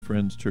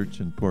Friends Church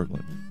in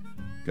Portland.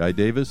 Guy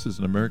Davis is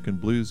an American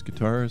blues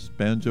guitarist,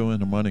 banjo,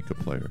 and harmonica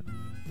player.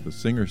 The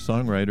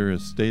singer-songwriter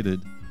has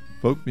stated,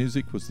 "Folk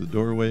music was the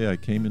doorway I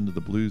came into the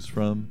blues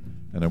from,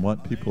 and I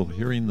want people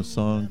hearing the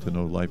song to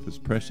know life is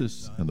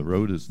precious and the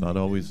road is not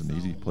always an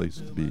easy place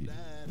to be."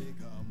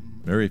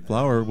 Mary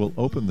Flower will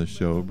open the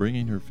show,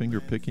 bringing her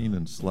finger-picking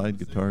and slide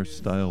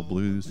guitar-style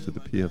blues to the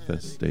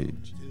PFS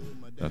stage.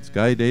 That's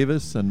Guy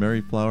Davis and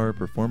Mary Flower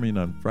performing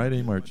on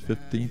Friday, March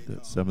 15th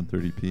at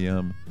 7:30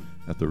 p.m.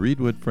 at the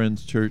Reedwood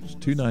Friends Church,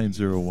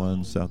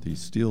 2901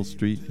 Southeast Steele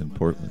Street in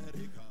Portland.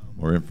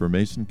 More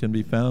information can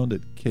be found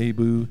at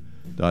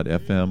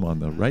kboo.fm on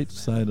the right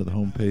side of the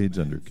homepage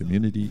under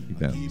Community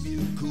Events. Keep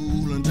you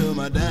cool until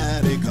my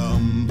daddy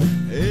come.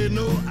 Ain't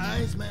no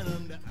ice man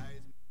under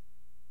ice.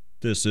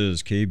 This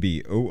is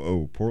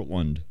KBOO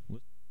Portland.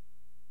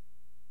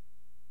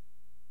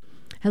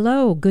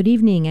 Hello, good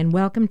evening, and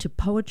welcome to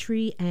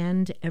Poetry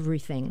and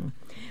Everything.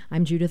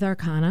 I'm Judith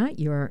Arcana,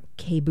 your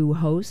KBOO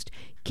host.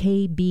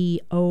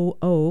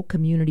 KBOO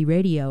Community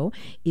Radio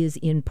is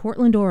in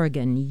Portland,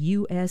 Oregon,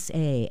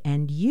 USA,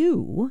 and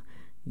you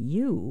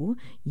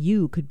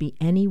could be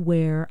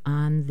anywhere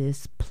on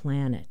this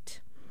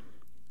planet.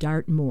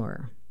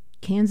 Dartmoor,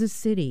 Kansas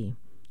City,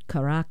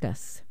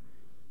 Caracas,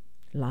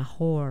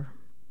 Lahore,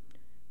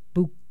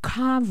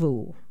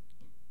 Bukavu.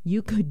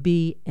 You could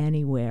be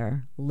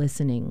anywhere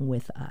listening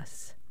with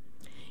us.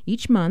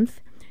 Each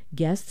month,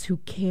 guests who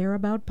care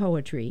about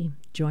poetry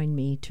join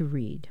me to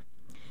read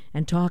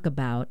and talk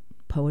about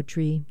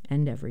poetry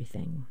and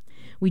everything.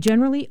 We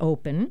generally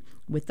open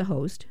with the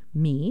host,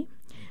 me,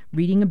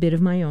 reading a bit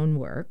of my own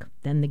work.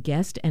 Then the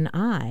guest and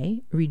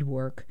I read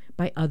work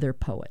by other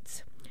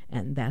poets.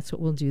 And that's what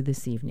we'll do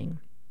this evening.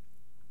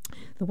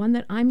 The one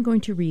that I'm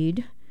going to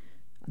read,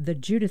 the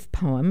Judith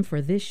poem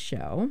for this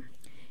show,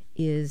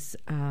 is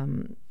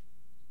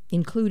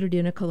included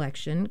in a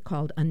collection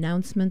called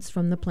Announcements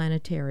from the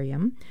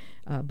Planetarium.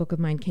 A book of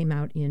mine came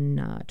out in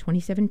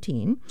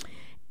 2017,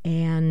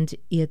 and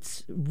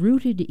it's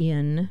rooted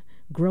in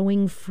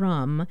growing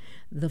from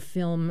the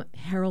film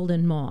Harold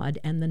and Maude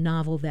and the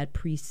novel that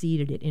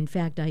preceded it. In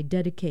fact, I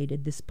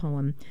dedicated this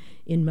poem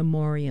in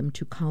memoriam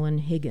to Colin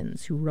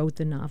Higgins, who wrote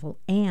the novel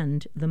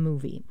and the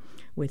movie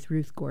with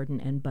Ruth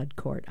Gordon and Bud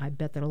Cort. I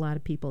bet that a lot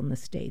of people in the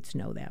States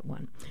know that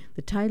one.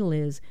 The title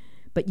is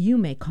But You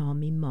May Call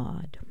Me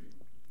Maude.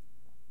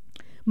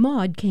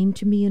 Maude came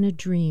to me in a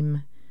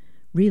dream.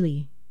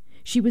 Really,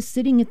 she was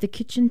sitting at the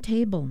kitchen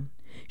table.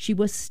 She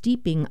was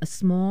steeping a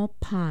small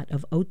pot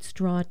of oat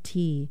straw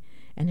tea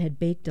and had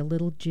baked a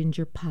little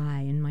ginger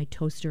pie in my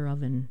toaster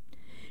oven.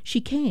 She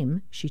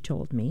came, she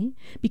told me,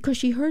 because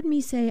she heard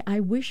me say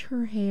I wish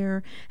her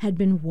hair had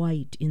been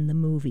white in the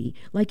movie,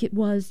 like it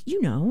was,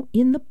 you know,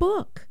 in the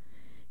book.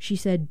 She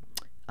said,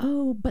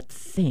 "Oh, but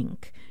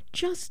think.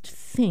 Just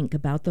think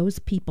about those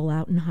people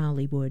out in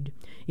Hollywood.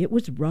 It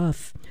was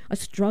rough, a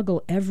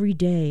struggle every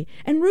day.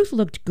 And Ruth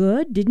looked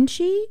good, didn't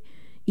she?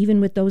 Even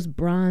with those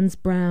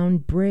bronze-brown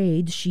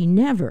braids, she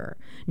never,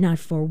 not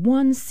for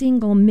one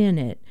single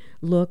minute,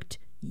 looked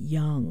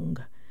young.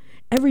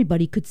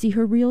 Everybody could see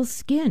her real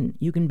skin.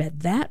 You can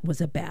bet that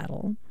was a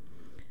battle."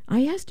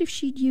 I asked if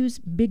she'd use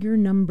bigger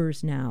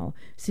numbers now,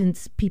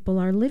 since people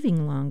are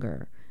living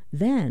longer.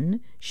 Then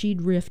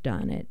she'd riffed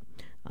on it.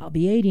 "I'll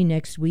be 80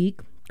 next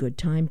week. Good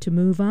time to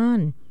move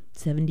on.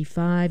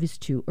 75 is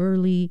too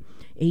early.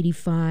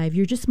 85,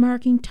 you're just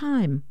marking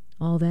time.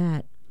 All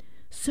that.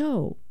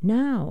 So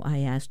now," I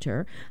asked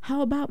her,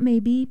 "how about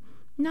maybe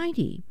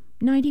 90,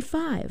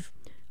 95?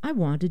 I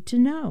wanted to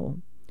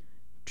know."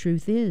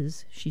 "Truth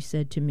is," she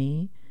said to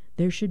me,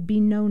 "there should be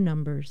no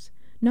numbers.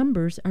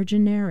 Numbers are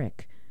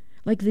generic.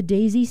 Like the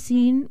daisy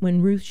scene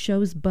when Ruth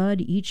shows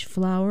Bud each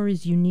flower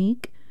is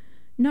unique.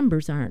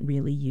 Numbers aren't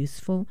really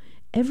useful.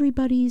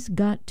 Everybody's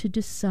got to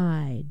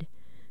decide.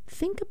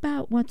 Think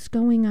about what's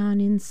going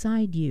on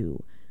inside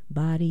you,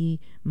 body,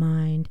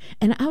 mind,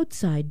 and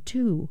outside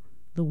too,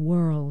 the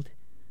world.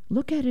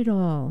 Look at it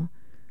all.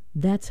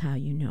 That's how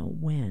you know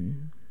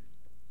when."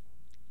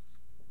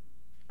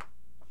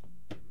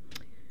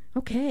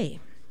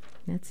 Okay,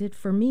 that's it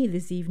for me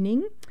this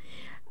evening.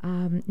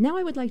 Now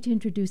I would like to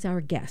introduce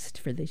our guest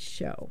for this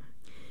show.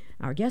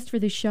 Our guest for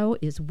this show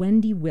is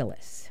Wendy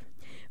Willis.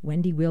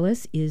 Wendy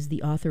Willis is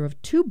the author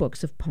of 2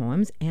 books of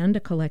poems and a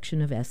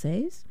collection of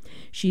essays.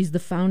 She's the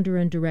founder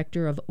and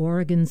director of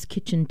Oregon's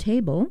Kitchen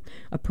Table,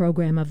 a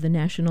program of the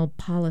National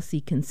Policy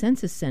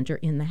Consensus Center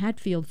in the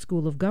Hatfield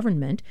School of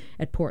Government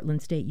at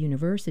Portland State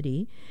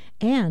University,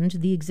 and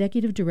the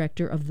executive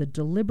director of the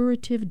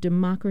Deliberative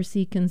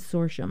Democracy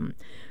Consortium,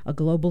 a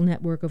global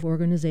network of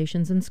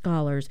organizations and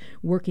scholars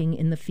working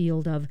in the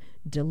field of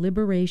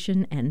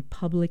deliberation and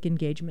public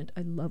engagement.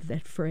 I love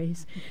that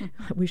phrase.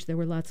 I wish there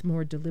were lots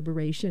more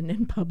deliberation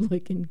and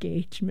public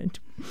engagement.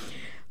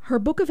 Her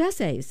book of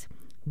essays,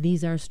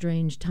 These Are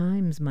Strange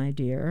Times, My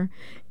Dear,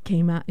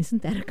 came out.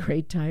 Isn't that a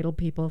great title?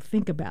 People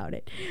think about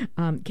it.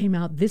 Came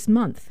out this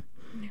month.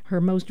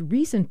 Her most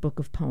recent book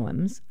of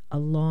poems, A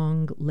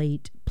Long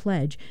Late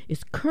Pledge,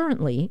 is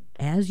currently,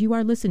 as you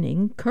are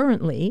listening,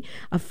 currently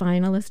a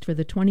finalist for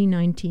the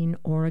 2019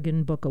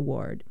 Oregon Book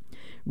Award.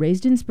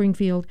 Raised in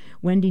Springfield,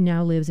 Wendy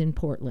now lives in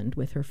Portland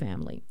with her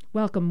family.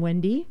 Welcome,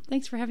 Wendy.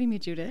 Thanks for having me,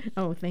 Judith.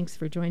 Oh, thanks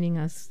for joining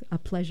us. A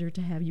pleasure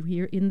to have you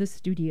here in the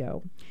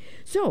studio.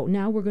 So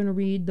now we're going to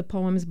read the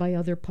poems by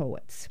other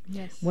poets.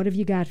 Yes. What have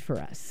you got for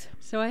us?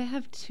 So I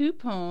have two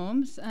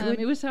poems.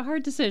 It was a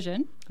hard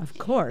decision. Of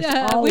course,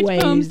 which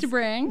always. poems to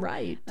bring.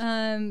 Right.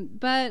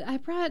 But I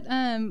brought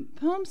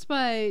poems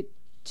by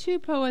two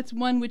poets,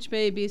 one which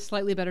may be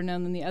slightly better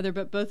known than the other,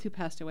 but both who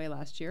passed away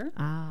last year.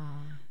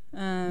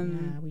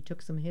 Yeah, we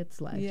took some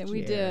hits last year. Yeah,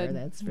 we did.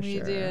 That's for we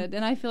sure. We did,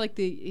 and I feel like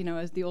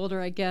as the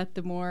older I get,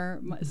 the more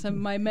some of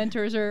my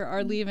mentors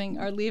are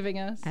leaving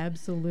us.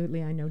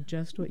 Absolutely, I know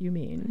just what you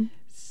mean.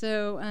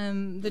 So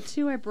the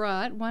two I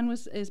brought, one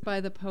is by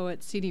the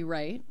poet C.D.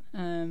 Wright,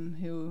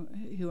 who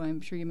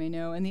I'm sure you may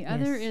know, and the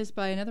other is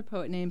by another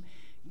poet named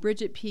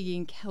Bridget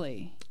Pegan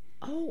Kelly.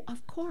 Oh,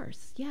 of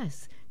course,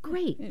 yes.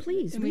 Great,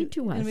 please read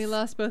to us. And we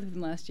lost both of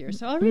them last year.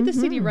 So I'll read the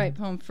C.D. Wright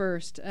poem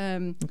first.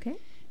 Okay.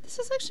 This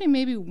is actually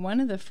maybe one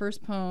of the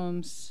first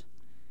poems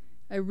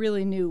I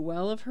really knew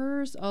well of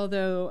hers,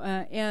 although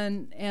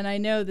and I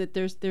know that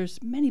there's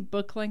many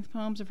book-length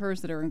poems of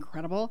hers that are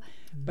incredible,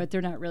 but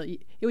they're not really.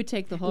 It would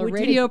take the whole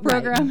radio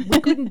program. Right.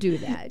 We couldn't do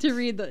that to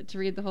read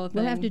the whole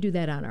thing. We'll have to do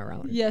that on our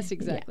own. Yes,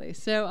 exactly. Yeah.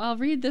 So I'll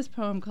read this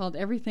poem called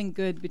 "Everything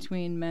Good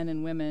Between Men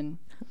and Women."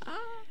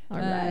 All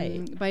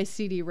right. By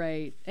C.D.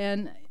 Wright,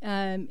 and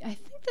I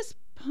think this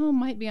poem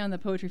might be on the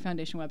Poetry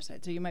Foundation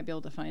website, so you might be able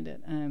to find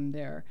it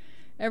there.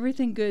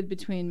 Everything good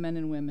between men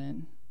and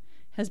women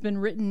has been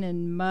written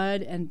in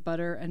mud and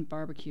butter and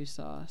barbecue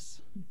sauce.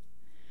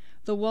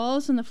 The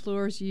walls and the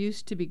floors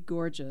used to be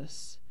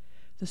gorgeous,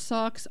 the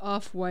socks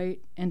off-white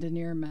and a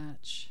near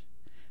match,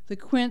 the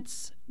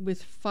quince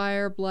with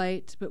fire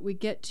blight, but we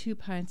get 2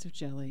 pints of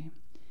jelly.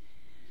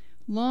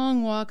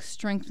 Long walks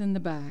strengthen the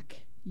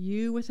back,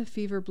 you with a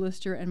fever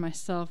blister and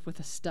myself with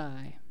a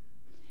sty.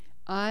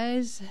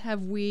 Eyes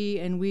have we,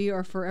 and we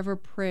are forever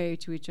prey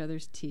to each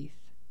other's teeth.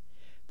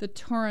 The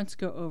torrents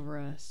go over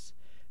us.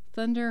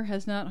 Thunder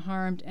has not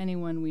harmed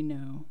anyone we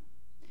know.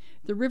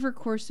 The river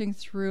coursing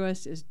through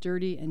us is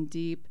dirty and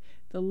deep.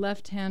 The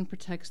left hand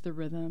protects the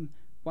rhythm.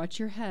 Watch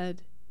your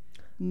head.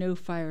 No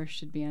fire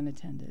should be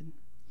unattended.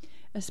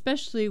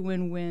 Especially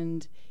when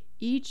wind,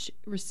 each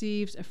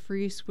receives a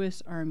free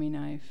Swiss Army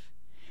knife.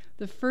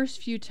 The first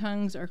few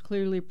tongues are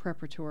clearly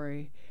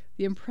preparatory.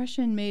 The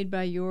impression made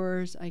by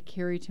yours I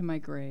carry to my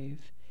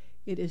grave.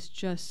 It is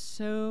just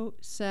so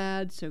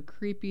sad, so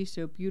creepy,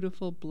 so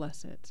beautiful,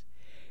 bless it.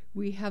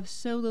 We have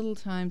so little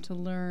time to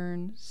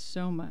learn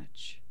so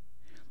much.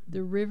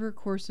 The river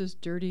courses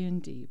dirty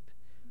and deep.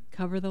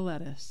 Cover the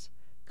lettuce.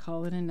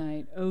 Call it a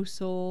night. O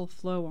soul,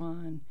 flow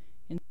on.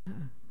 Good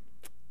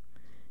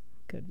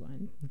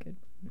one. Good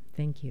one.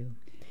 Thank you.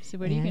 So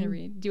what are you going to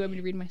read? Do you want me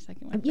to read my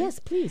second one? Yes,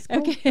 please. Go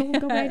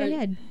right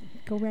ahead.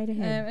 Go right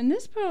ahead. And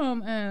this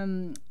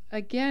poem,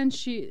 again,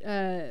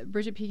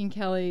 Bridget Pegan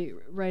Kelly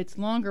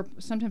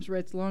sometimes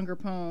writes longer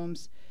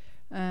poems.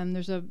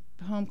 There's a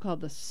poem called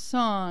The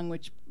Song,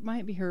 which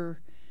might be her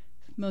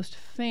most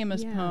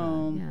famous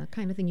poem. Yeah,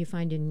 kind of thing you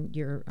find in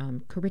your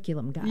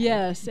curriculum guide.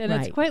 Yes, and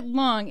it's quite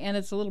long, and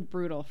it's a little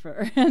brutal for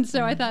her. And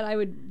so I thought I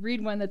would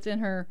read one that's in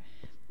her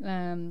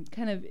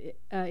kind of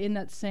in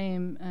that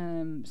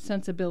same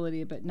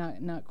sensibility, but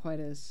not quite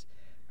as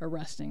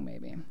arresting,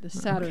 maybe. The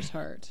Satyr's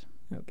Heart.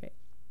 Okay.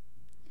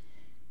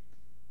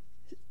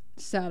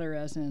 Satyr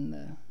as in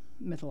the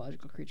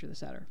mythological creature, the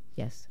satyr.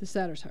 Yes. The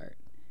Satyr's Heart.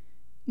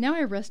 Now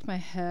I rest my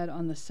head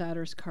on the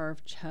satyr's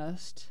carved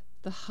chest,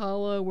 the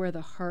hollow where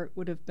the heart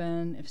would have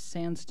been if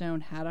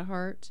sandstone had a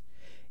heart,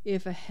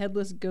 if a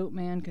headless goat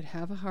man could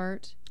have a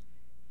heart.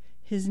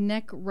 His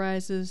neck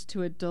rises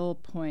to a dull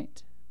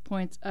point,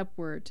 points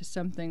upward to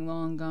something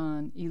long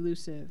gone,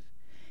 elusive,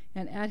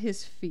 and at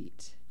his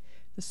feet,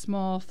 the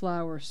small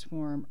flower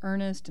swarm,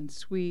 earnest and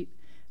sweet,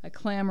 a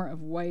clamor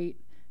of white,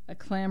 a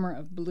clamor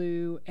of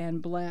blue,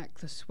 and black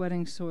the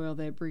sweating soil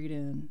they breed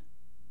in.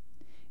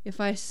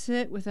 If I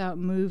sit without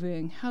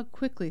moving, how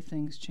quickly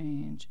things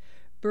change.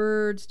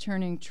 Birds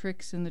turning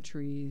tricks in the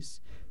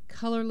trees,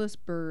 colorless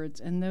birds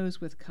and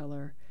those with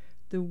color,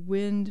 the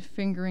wind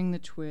fingering the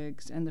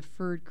twigs, and the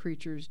furred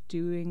creatures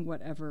doing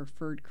whatever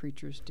furred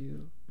creatures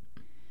do.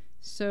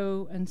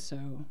 So and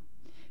so.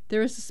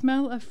 There is a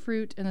smell of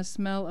fruit and a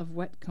smell of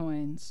wet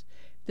coins.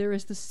 There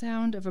is the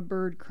sound of a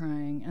bird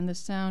crying and the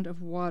sound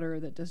of water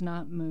that does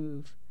not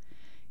move.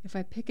 If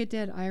I pick a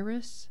dead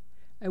iris,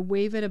 I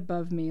wave it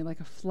above me like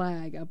a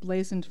flag, a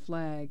blazoned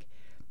flag,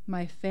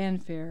 my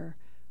fanfare,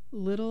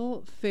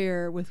 little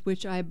fare with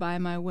which I buy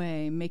my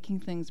way,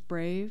 making things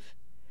brave.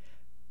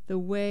 The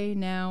way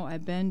now I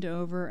bend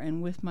over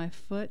and with my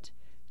foot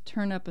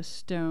turn up a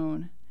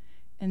stone,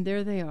 and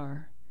there they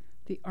are,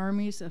 the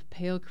armies of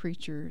pale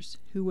creatures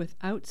who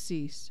without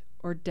cease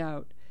or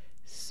doubt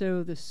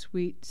sow the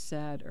sweet,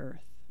 sad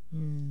earth.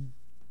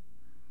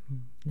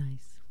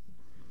 Nice.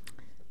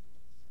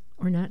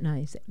 or not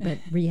nice, but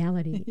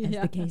reality, as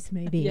Yeah. the case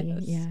may be.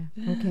 Yes. Yeah,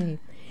 okay.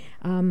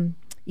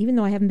 Even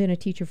though I haven't been a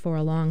teacher for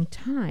a long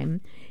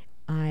time,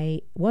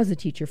 I was a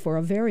teacher for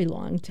a very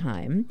long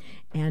time,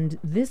 and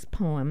this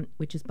poem,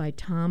 which is by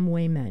Tom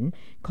Wayman,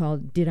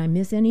 called Did I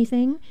Miss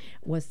Anything?,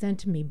 was sent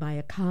to me by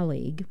a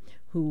colleague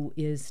who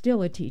is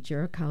still a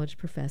teacher, a college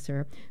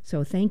professor.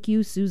 So thank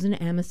you, Susan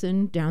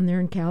Amison, down there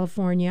in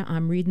California.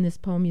 I'm reading this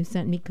poem you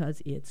sent me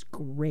because it's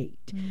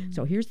great.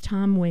 So here's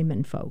Tom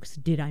Wayman, folks.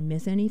 Did I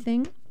miss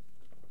anything?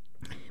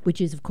 Which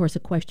is, of course, a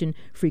question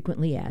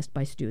frequently asked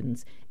by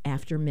students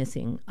after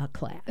missing a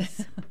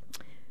class.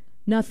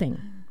 Nothing.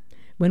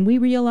 When we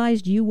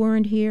realized you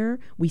weren't here,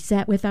 we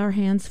sat with our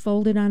hands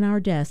folded on our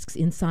desks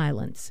in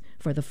silence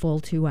for the full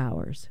 2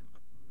 hours.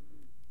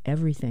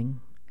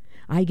 Everything.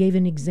 I gave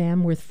an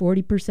exam worth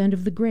 40%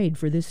 of the grade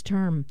for this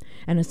term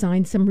and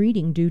assigned some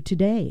reading due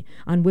today,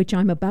 on which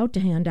I'm about to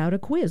hand out a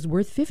quiz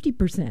worth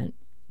 50%.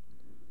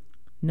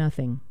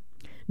 Nothing.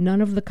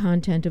 None of the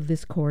content of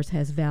this course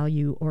has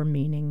value or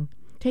meaning.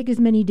 Take as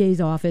many days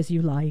off as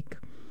you like.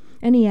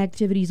 Any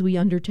activities we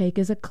undertake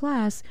as a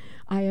class,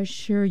 I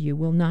assure you,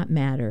 will not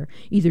matter,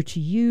 either to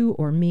you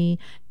or me,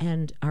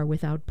 and are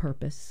without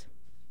purpose.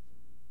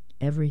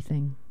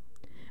 Everything.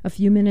 A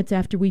few minutes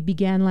after we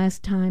began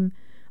last time,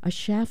 a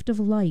shaft of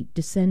light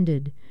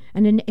descended,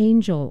 and an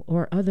angel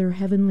or other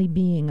heavenly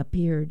being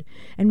appeared,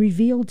 and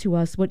revealed to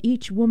us what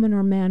each woman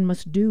or man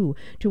must do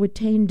to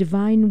attain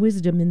divine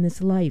wisdom in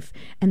this life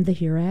and the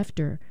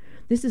hereafter.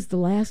 This is the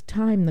last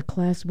time the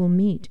class will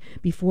meet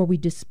before we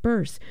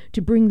disperse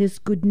to bring this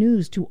good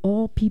news to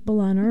all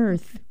people on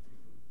earth.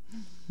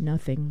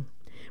 Nothing.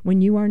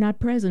 When you are not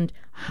present,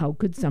 how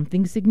could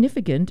something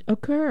significant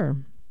occur?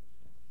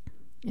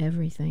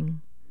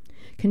 Everything.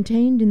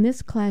 Contained in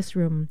this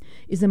classroom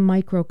is a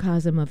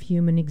microcosm of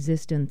human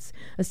existence,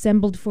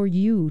 assembled for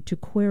you to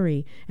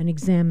query and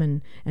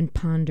examine and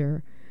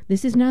ponder.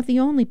 This is not the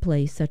only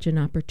place such an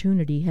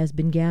opportunity has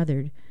been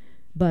gathered,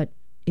 but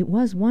it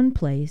was one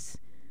place,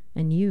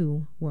 and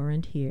you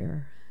weren't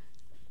here.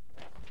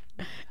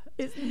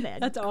 Isn't that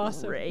That's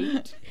awesome.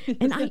 great?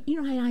 And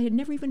I had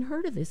never even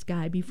heard of this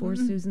guy before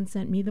Susan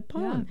sent me the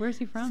poem. Yeah, where's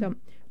he from? So,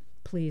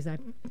 please, I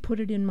put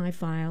it in my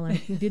file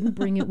and didn't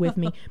bring it with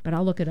me, but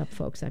I'll look it up,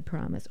 folks, I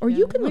promise. Or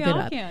you can we look it all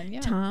up. can,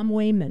 yeah. Tom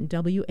Wayman,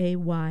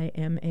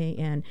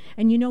 Wayman.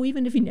 And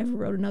even if he never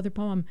wrote another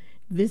poem,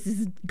 this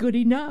is good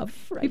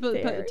enough right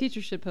there.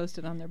 Teachers should post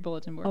it on their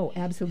bulletin board. Oh,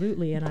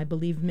 absolutely, and I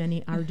believe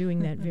many are doing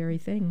that very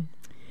thing.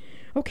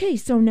 Okay,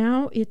 so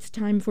now it's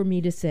time for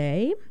me to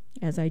say,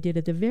 as I did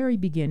at the very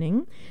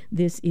beginning,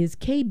 this is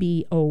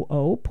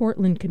KBOO,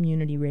 Portland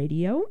Community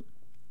Radio.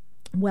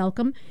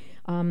 Welcome.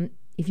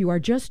 If you are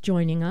just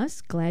joining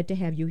us, glad to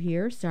have you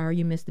here. Sorry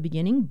you missed the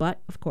beginning,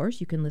 but of course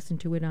you can listen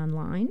to it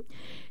online.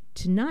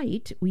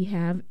 Tonight we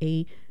have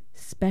a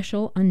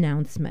special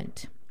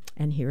announcement,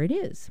 and here it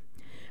is.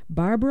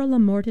 Barbara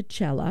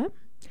Lamorticella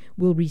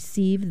will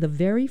receive the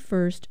very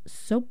first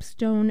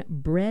Soapstone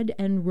Bread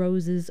and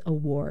Roses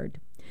Award,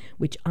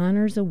 which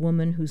honors a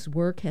woman whose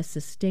work has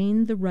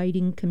sustained the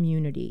writing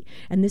community.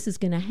 And this is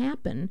going to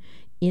happen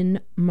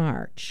in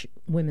March,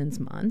 Women's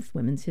Month,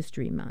 Women's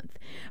History Month.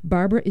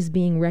 Barbara is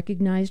being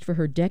recognized for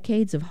her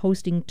decades of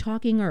hosting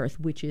Talking Earth,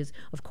 which is,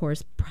 of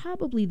course,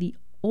 probably the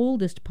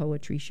oldest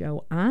poetry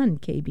show on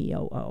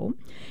KBOO.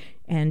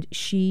 And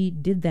she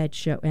did that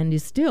show and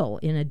is still,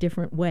 in a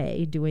different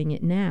way, doing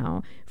it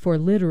now for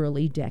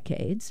literally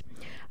decades.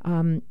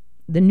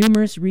 The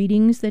numerous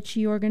readings that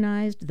she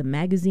organized, the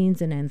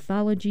magazines and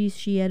anthologies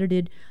she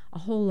edited, a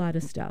whole lot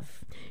of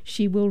stuff.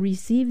 She will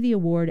receive the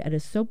award at a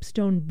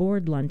Soapstone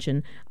Board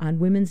Luncheon on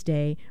Women's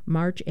Day,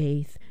 March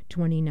 8th,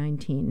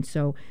 2019.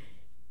 So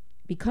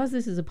because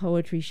this is a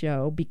poetry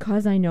show,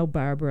 because I know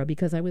Barbara,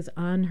 because I was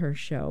on her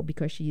show,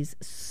 because she's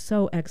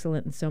so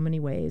excellent in so many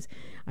ways,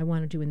 I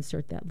wanted to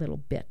insert that little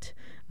bit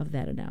of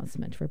that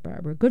announcement for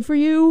Barbara. Good for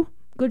you.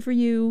 Good for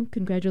you.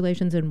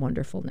 Congratulations and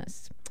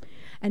wonderfulness.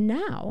 And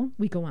now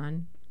we go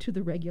on to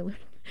the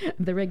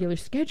regular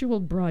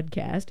scheduled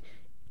broadcast.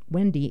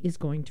 Wendy is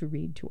going to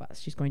read to us.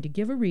 She's going to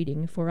give a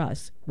reading for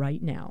us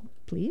right now.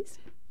 Please.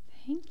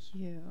 Thank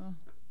you.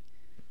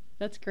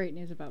 That's great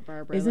news about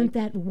Barbara. Isn't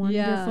that wonderful?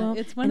 Yeah,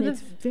 it's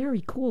it's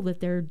very cool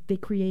that they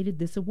created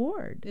this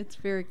award. It's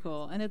very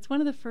cool, and it's one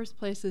of the first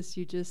places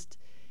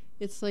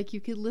it's like you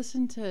could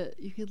listen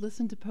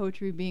to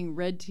poetry being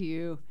read to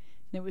you,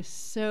 and it was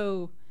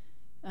so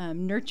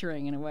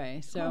nurturing in a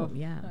way. So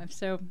yeah. I'm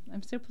so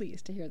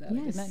pleased to hear that.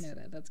 Yes. I did not know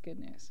that. That's good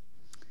news.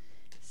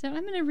 So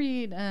I'm going to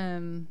read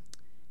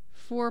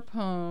 4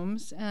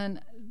 poems, and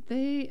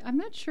I'm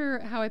not sure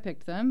how I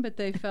picked them, but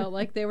they felt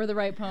like they were the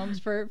right poems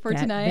for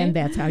tonight. And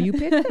that's how you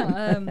picked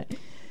them.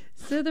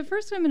 So the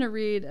first one I'm going to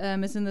read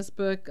is in this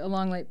book, A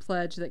Long Light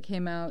Pledge, that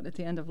came out at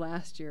the end of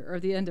last year, or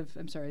the end of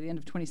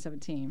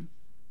 2017.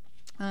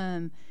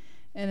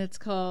 and it's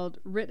called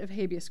writ of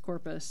habeas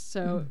corpus.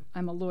 So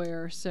I'm a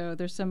lawyer, so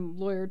there's some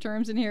lawyer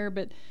terms in here,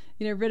 but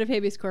writ of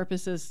habeas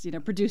corpus is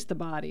produce the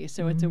body.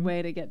 So it's a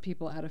way to get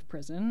people out of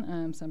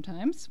prison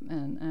sometimes,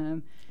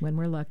 and when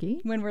we're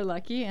lucky.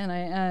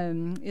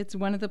 And it's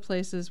one of the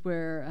places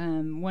where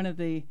one of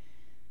the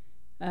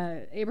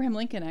Abraham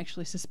Lincoln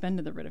actually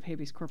suspended the writ of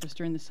habeas corpus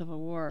during the Civil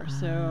War.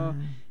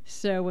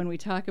 So when we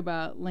talk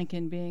about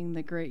Lincoln being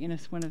the great,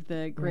 one of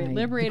the great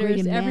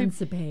liberators, the great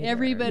emancipator.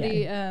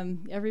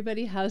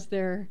 Everybody has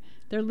their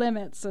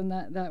limits, and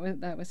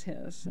that was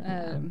his.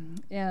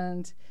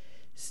 And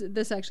so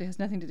this actually has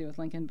nothing to do with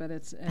Lincoln, but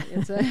it's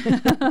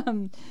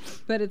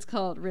but it's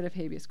called writ of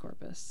habeas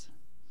corpus.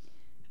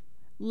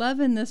 Love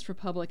in this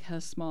republic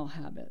has small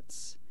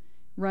habits,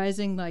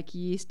 rising like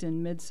yeast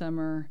in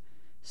midsummer,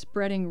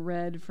 spreading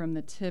red from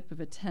the tip of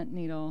a tent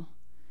needle,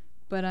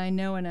 but I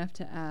know enough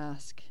to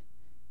ask,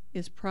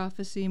 is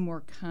prophecy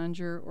more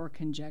conjure or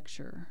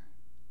conjecture?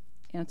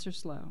 Answer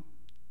slow.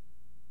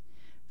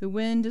 The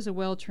wind is a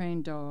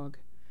well-trained dog.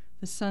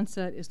 The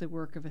sunset is the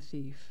work of a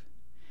thief.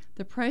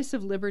 The price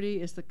of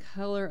liberty is the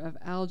color of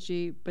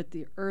algae, but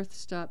the earth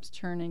stops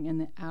turning in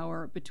the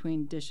hour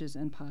between dishes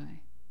and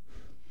pie.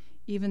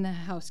 Even the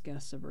house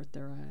guests avert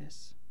their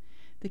eyes.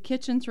 The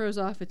kitchen throws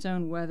off its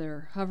own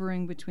weather,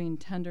 hovering between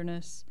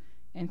tenderness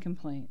and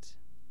complaint.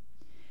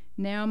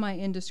 Now my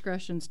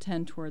indiscretions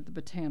tend toward the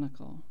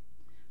botanical.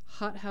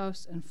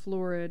 Hothouse and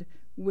florid,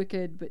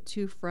 wicked but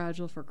too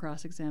fragile for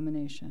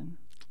cross-examination.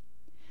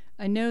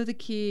 I know the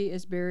key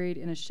is buried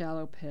in a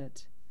shallow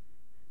pit.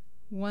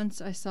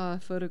 Once I saw a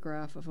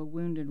photograph of a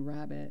wounded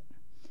rabbit,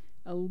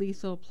 a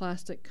lethal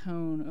plastic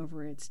cone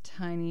over its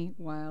tiny,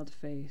 wild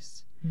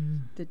face,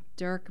 the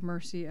dark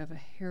mercy of a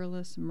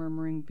hairless,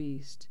 murmuring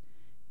beast.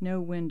 No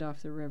wind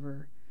off the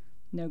river,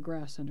 no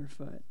grass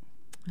underfoot.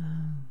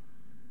 Oh,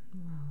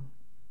 wow.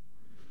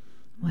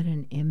 What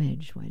an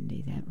image,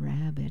 Wendy, that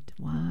rabbit.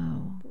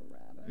 Wow. Poor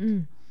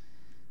rabbit.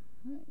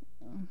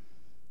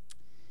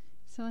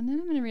 So, and then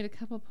I'm going to read a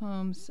couple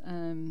poems.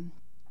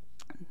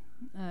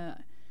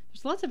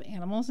 There's lots of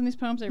animals in these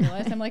poems. I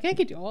realized I'm like, I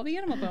could do all the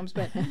animal poems,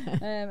 but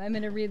I'm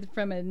going to read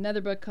from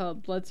another book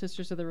called Blood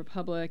Sisters of the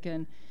Republic,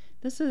 and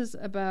this is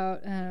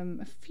about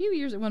a few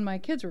years when my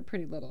kids were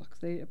pretty little, because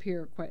they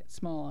appear quite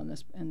small in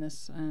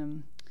this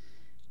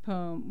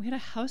poem. We had a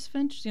house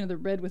finch, the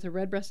red with a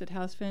red-breasted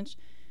house finch,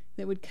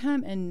 that would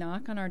come and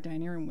knock on our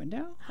dining room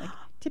window, like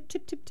tip,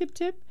 tip, tip, tip,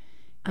 tip.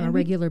 On a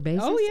regular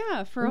basis? Oh,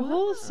 yeah, for a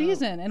whole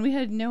season. And we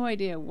had no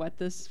idea what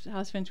this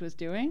house finch was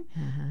doing,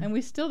 and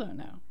we still don't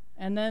know.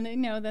 And then,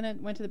 then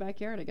it went to the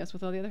backyard, I guess,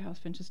 with all the other house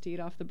finches to eat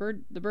off the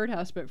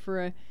birdhouse. But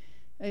for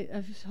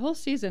a whole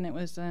season, it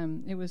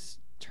was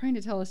trying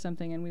to tell us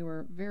something, and we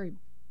were very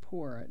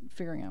poor at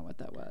figuring out what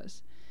that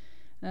was.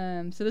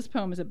 So this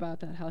poem is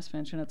about that house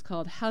finch, and it's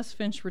called House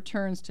Finch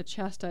Returns to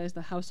Chastise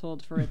the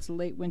Household for Its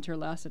Late Winter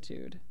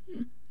Lassitude.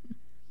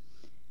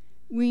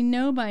 We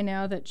know by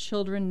now that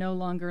children no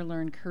longer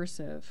learn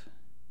cursive.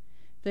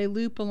 They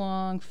loop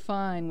along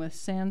fine with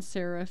sans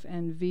serif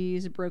and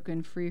V's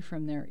broken free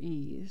from their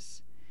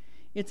E's.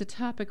 It's a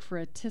topic for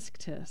a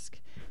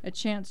tisk-tisk, a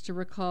chance to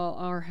recall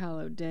our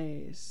hallowed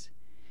days.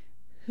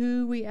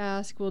 Who, we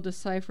ask, will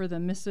decipher the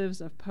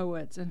missives of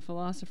poets and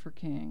philosopher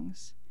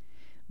kings?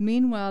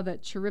 Meanwhile,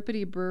 that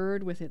chirripity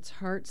bird with its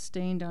heart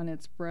stained on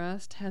its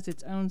breast has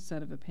its own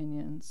set of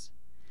opinions.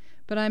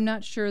 But I'm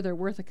not sure they're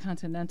worth a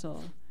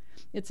continental.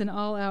 It's an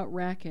all-out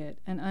racket,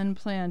 an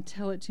unplanned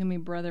tell-it-to-me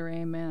brother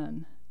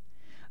amen.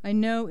 I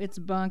know it's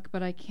bunk,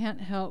 but I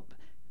can't help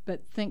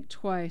but think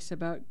twice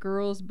about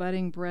girls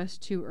budding breasts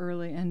too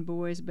early and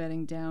boys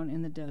bedding down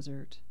in the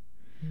desert.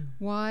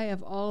 Why,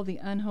 of all the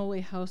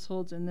unholy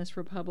households in this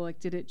republic,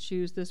 did it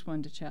choose this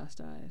one to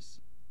chastise?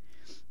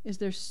 Is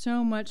there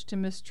so much to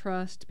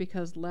mistrust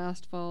because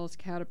last fall's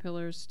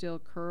caterpillars still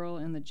curl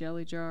in the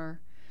jelly jar?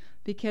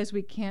 Because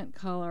we can't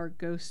call our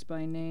ghosts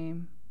by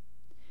name?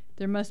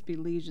 There must be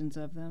legions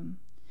of them.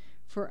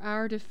 For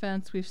our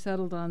defense, we've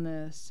settled on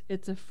this.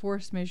 It's a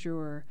force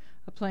majeure,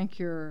 a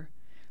plancure,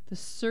 the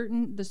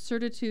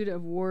certitude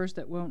of wars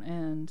that won't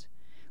end.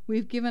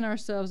 We've given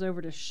ourselves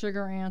over to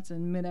sugar ants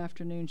and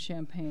mid-afternoon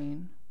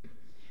champagne.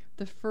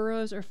 The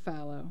furrows are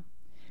fallow.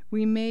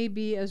 We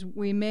may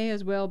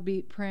as well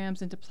beat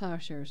prams into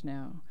plowshares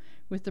now,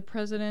 with the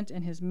president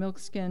and his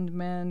milk-skinned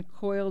men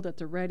coiled at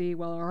the ready,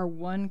 while our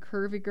one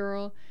curvy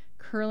girl,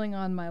 curling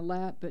on my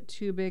lap but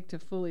too big to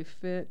fully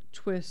fit,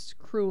 twists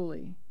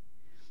cruelly.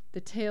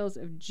 The tales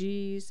of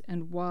G's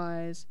and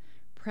Y's,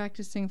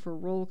 practicing for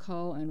roll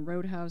call and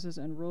roadhouses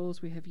and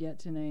roles we have yet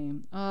to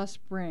name. Ah,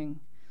 spring,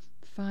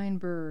 fine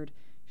bird,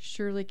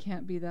 surely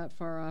can't be that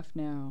far off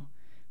now,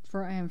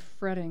 for I am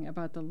fretting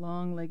about the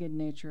long-legged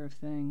nature of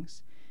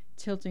things,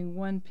 tilting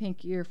one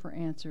pink ear for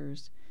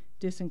answers,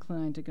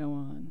 disinclined to go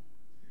on.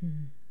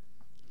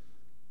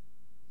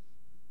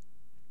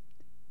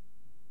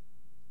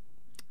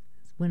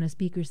 When a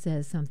speaker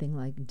says something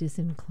like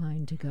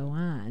disinclined to go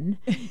on,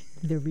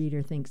 the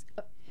reader thinks,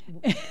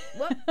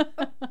 what?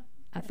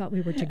 I thought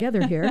we were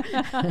together here.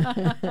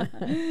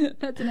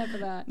 That's enough of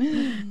that.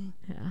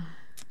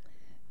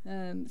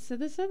 So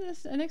this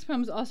next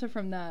poem is also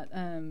from that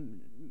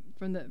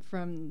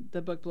from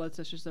the book Blood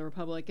Sisters of the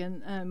Republic,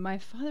 and my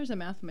father's a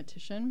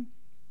mathematician,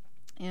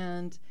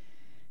 and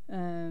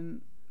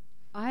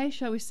I,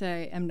 shall we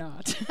say, am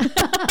not.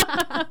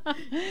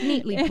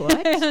 Neatly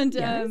put. And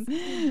yes.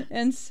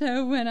 And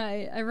so when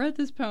I wrote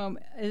this poem,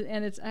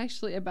 and it's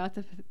actually about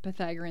the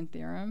Pythagorean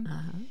theorem,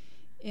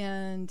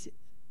 and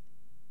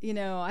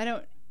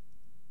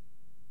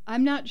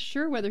I'm not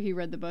sure whether he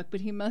read the book,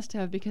 but he must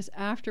have, because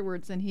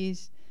afterwards, then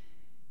he's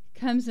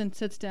comes and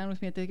sits down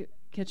with me at the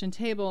kitchen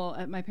table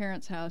at my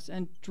parents' house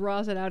and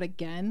draws it out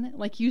again,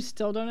 like you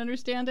still don't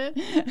understand it.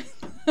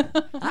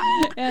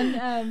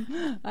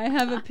 And I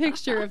have a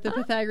picture of the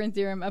Pythagorean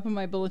theorem up on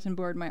my bulletin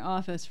board in my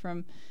office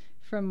from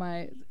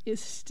my,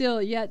 it's still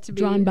yet to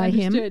be drawn by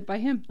understood by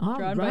him. Oh,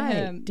 drawn right. by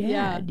him.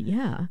 Dad,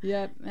 yeah.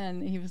 Yep.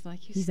 And he was like,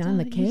 he's on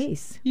the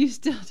case. You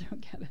still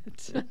don't get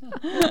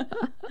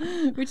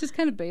it. Which is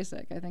kind of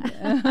basic, I think.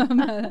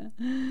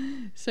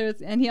 So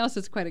and he also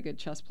is quite a good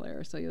chess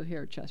player, so you'll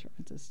hear chess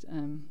references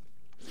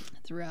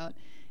throughout.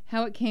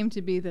 How it came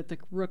to be that the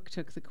rook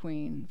took the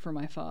queen for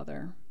my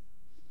father.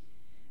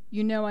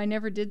 I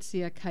never did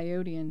see a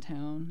coyote in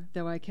town,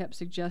 though I kept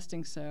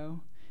suggesting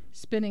so.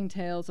 Spinning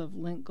tales of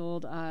lint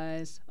gold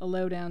eyes, a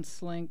low-down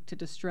slink to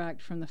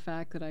distract from the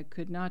fact that I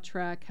could not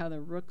track how the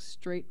rook's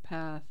straight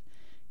path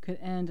could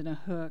end in a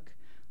hook,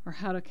 or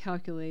how to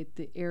calculate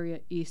the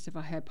area east of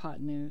a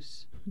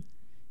hypotenuse.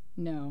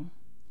 No.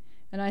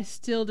 And I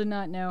still did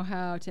not know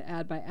how to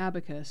add by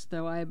abacus,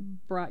 though I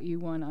brought you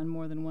one on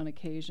more than one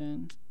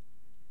occasion.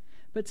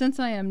 But since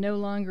I am no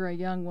longer a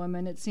young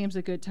woman, it seems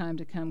a good time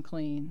to come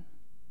clean.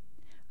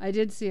 I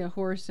did see a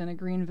horse in a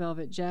green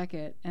velvet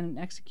jacket and an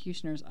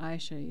executioner's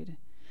eyeshade,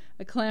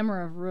 a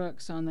clamor of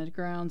rooks on the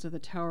grounds of the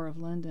Tower of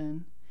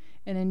London,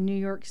 and in New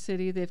York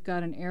City they've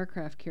got an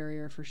aircraft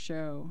carrier for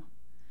show.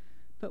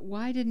 But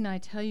why didn't I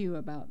tell you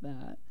about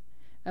that?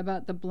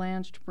 About the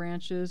blanched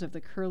branches of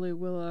the curly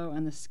willow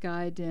and the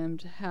sky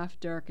dimmed, half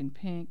dark and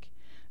pink?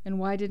 And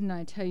why didn't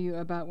I tell you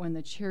about when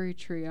the cherry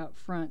tree out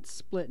front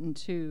split in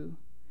two?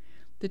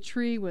 The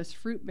tree was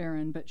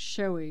fruit-barren but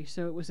showy,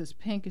 so it was as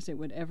pink as it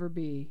would ever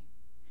be.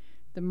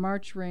 The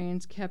March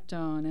rains kept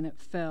on, and it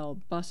fell,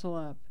 bustle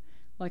up,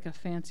 like a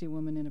fancy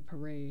woman in a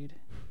parade.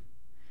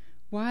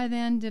 Why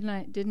then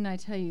didn't I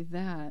tell you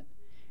that,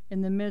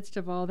 in the midst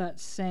of all that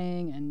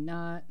saying and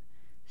not?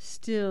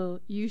 Still,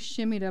 you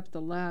shimmied up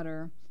the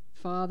ladder,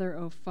 father,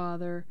 oh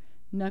father,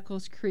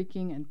 knuckles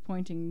creaking and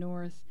pointing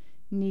north,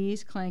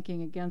 knees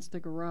clanking against the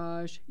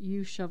garage,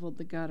 you shoveled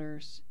the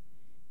gutters.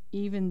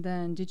 Even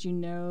then, did you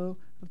know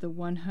of the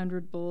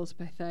 100 bulls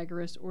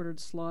Pythagoras ordered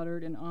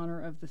slaughtered in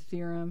honor of the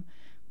theorem,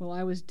 while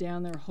I was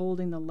down there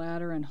holding the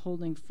ladder and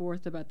holding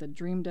forth about the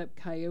dreamed-up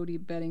coyote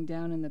bedding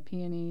down in the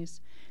peonies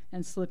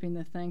and slipping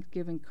the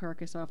Thanksgiving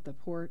carcass off the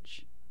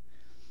porch?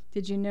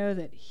 Did you know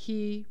that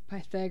he,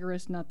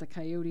 Pythagoras, not the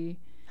coyote,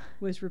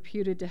 was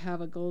reputed to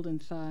have a golden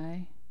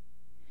thigh?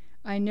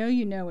 I know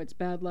you know it's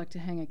bad luck to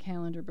hang a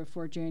calendar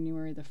before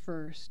January the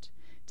 1st,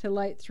 to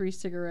light 3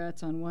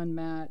 cigarettes on one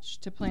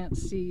match, to plant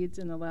seeds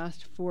in the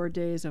last 4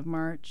 days of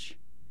March.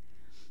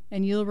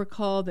 And you'll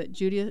recall that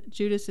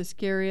Judas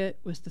Iscariot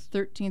was the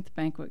 13th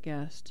banquet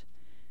guest.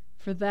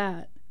 For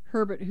that,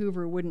 Herbert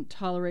Hoover wouldn't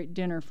tolerate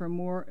dinner for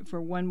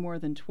one more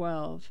than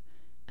 12.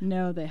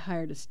 No, they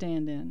hired a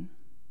stand-in.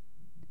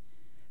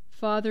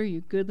 Father, you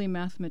goodly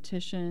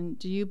mathematician,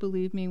 do you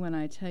believe me when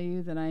I tell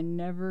you that I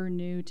never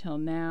knew till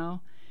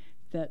now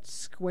that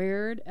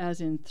squared,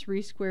 as in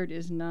 3 squared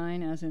is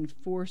 9, as in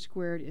 4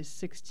 squared is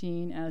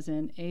 16, as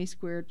in a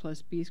squared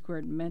plus b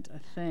squared meant a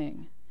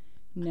thing?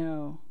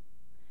 No.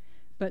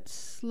 But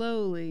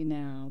slowly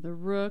now, the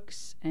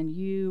rooks and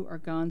you are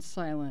gone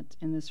silent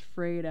in this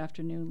frayed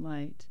afternoon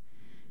light,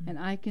 and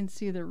I can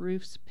see the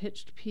roof's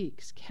pitched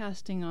peaks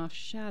casting off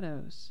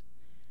shadows.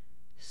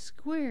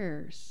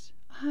 Squares,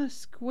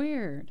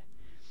 squared,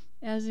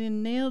 as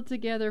in nailed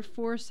together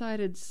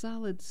 4-sided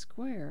solid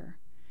square.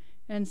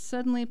 And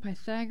suddenly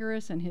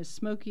Pythagoras and his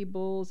smoky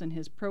bowls and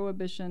his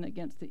prohibition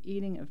against the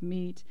eating of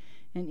meat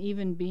and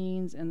even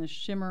beans and the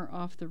shimmer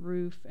off the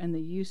roof and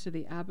the use of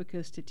the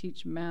abacus to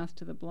teach math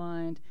to the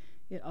blind,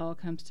 it all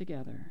comes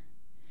together.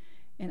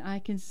 And I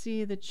can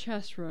see the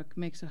chess rook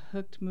makes a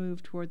hooked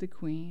move toward the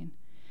queen,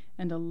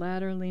 and a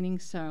ladder leaning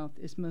south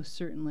is most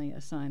certainly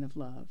a sign of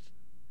love.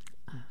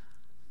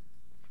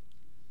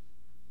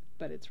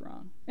 But it's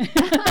wrong. But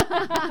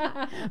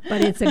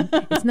it's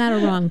not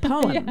a wrong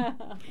poem. Yeah.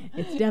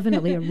 It's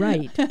definitely a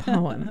right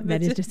poem.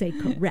 That is to say,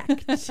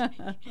 correct,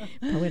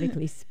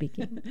 poetically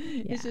speaking.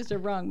 Yeah. It's just a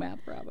wrong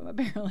math problem,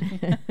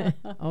 apparently.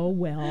 Oh,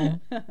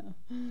 well.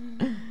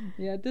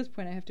 Yeah, at this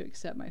point, I have to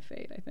accept my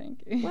fate, I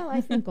think. Well,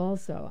 I think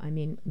also,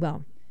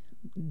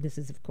 this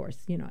is, of course,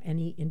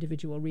 any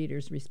individual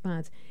reader's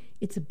response.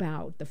 It's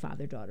about the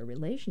father-daughter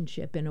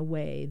relationship in a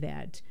way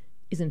that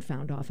isn't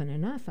found often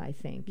enough, I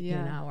think,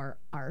 in our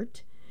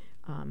art.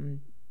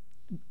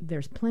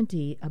 There's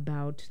plenty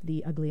about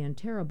the ugly and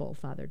terrible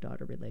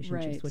father-daughter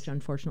relationships, which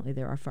unfortunately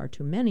there are far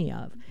too many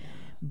of. Yeah.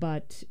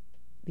 But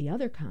the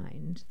other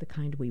kind, the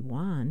kind we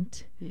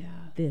want,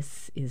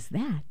 this is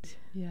that.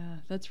 Yeah,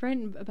 that's right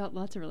about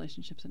lots of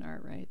relationships in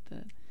art, right?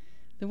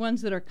 The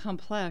ones that are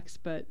complex,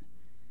 but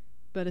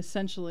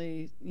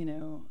essentially,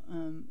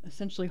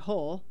 essentially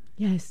whole.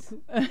 Yes.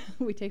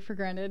 We take for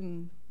granted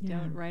and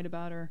don't write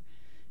about or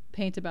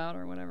paint about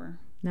or whatever.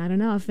 Not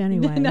enough,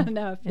 anyway. Not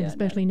enough, and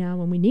especially now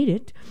when we need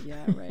it.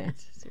 Yeah, right.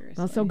 Seriously.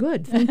 Well, so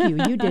good. Thank you.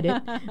 You did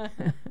it.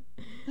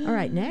 All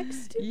right,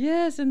 next.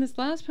 Yes, and this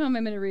last poem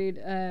I'm going to read,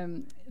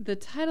 the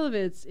title of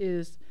it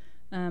is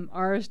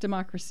Ars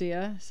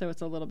Democracia, so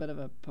it's a little bit of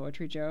a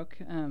poetry joke.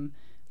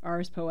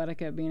 Ars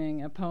Poetica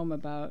meaning a poem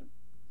about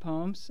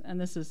poems, and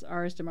this is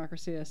Ars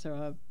Democracia, so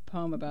a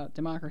poem about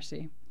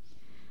democracy.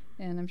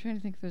 And I'm trying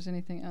to think if there's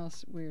anything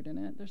else weird in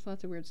it. There's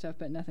lots of weird stuff,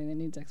 but nothing that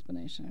needs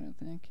explanation, I don't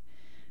think.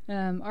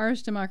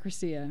 Ars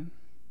Democracia.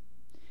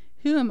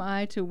 Who am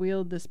I to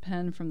wield this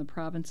pen from the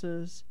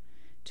provinces,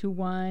 to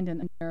wind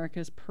in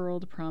America's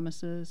pearled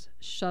promises,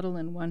 shuttle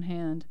in one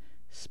hand,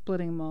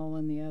 splitting maul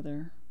in the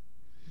other?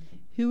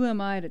 Who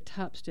am I to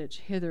topstitch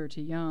hither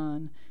to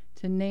yon,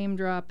 to name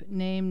drop,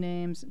 name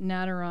names,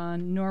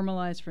 natteron,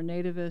 normalize for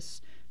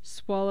nativists,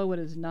 swallow what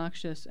is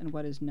noxious and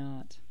what is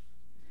not?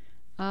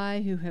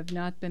 I, who have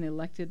not been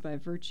elected by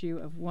virtue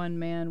of one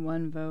man,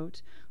 one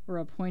vote, or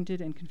appointed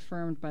and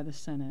confirmed by the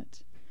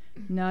Senate,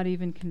 not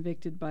even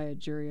convicted by a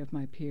jury of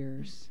my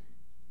peers.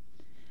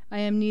 I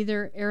am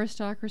neither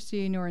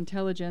aristocracy nor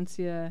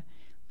intelligentsia,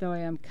 though I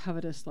am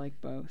covetous like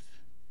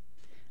both.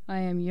 I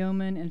am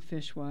yeoman and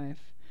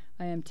fishwife.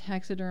 I am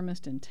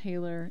taxidermist and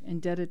tailor,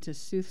 indebted to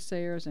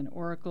soothsayers and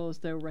oracles,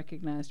 though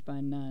recognized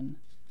by none.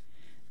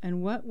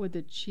 And what would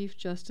the Chief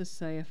Justice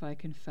say if I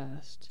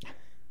confessed?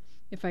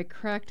 If I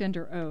cracked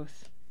under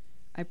oath,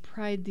 I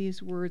pried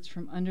these words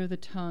from under the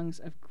tongues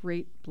of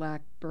great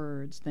black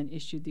birds, then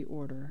issued the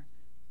order,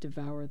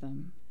 devour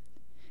them.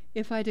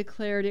 If I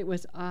declared it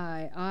was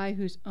I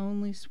whose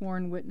only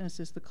sworn witness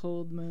is the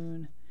cold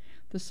moon,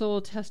 the sole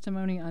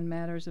testimony on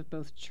matters of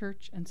both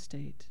church and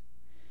state.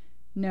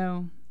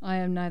 No, I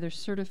am neither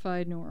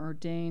certified nor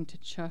ordained to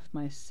chuff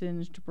my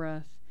singed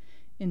breath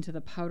into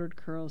the powdered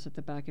curls at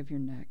the back of your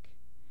neck,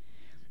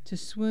 to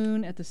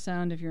swoon at the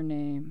sound of your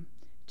name,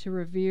 to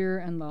revere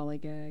and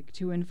lollygag,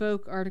 to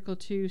invoke Article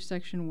 2,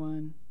 Section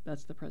 1,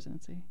 that's the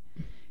presidency,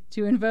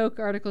 to invoke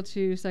Article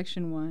 2,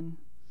 Section 1.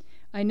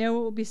 I know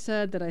it will be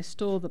said that I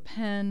stole the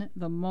pen,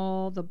 the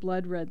maul, the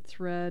blood-red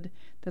thread,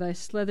 that I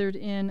slithered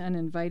in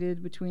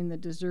uninvited between the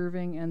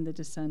deserving and the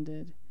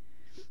descended.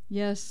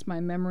 Yes,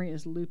 my memory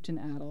is looped and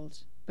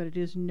addled, but it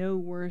is no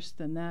worse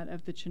than that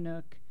of the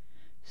Chinook,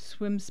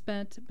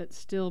 swim-spent but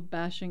still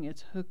bashing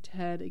its hooked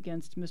head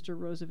against Mr.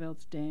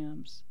 Roosevelt's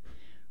dams,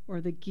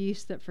 or the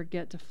geese that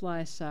forget to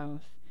fly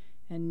south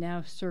and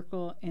now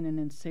circle in an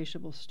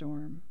insatiable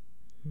storm.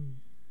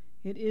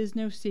 It is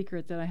no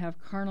secret that I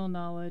have carnal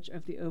knowledge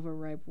of the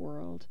overripe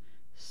world,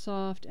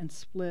 soft and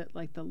split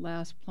like the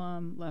last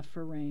plum left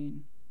for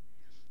rain.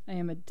 I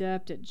am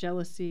adept at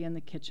jealousy and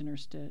the Kitchener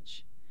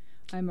stitch.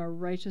 I am a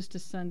righteous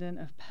descendant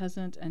of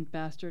peasant and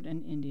bastard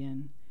and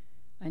Indian.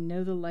 I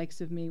know the likes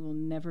of me will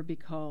never be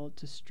called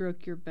to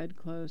stroke your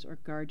bedclothes or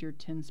guard your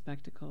tin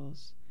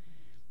spectacles.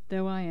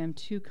 Though I am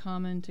too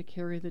common to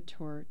carry the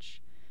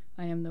torch,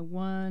 I am the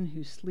one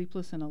who,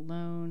 sleepless and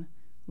alone,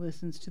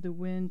 listens to the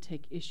wind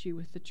take issue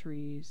with the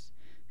trees,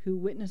 who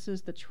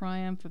witnesses the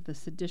triumph of the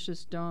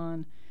seditious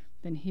dawn,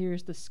 then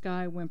hears the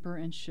sky whimper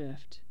and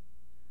shift.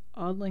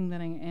 Awdling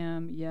that I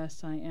am,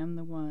 yes, I am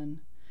the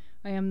one.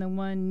 I am the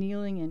one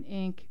kneeling in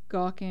ink,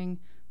 gawking,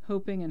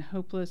 hoping and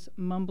hopeless,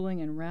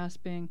 mumbling and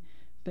rasping,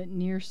 but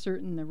near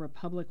certain the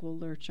Republic will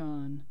lurch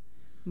on,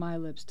 my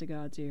lips to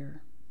God's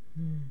ear.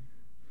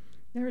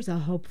 There's a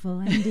hopeful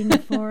ending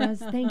for us.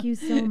 Thank you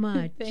so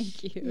much.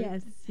 Thank you.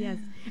 Yes, yes.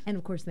 And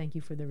of course, thank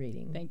you for the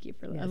reading. Thank you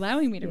for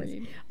allowing me to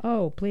read.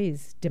 Oh,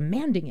 please,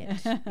 demanding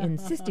it,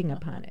 insisting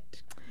upon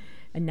it.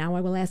 And now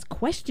I will ask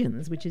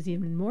questions, which is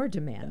even more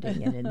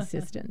demanding and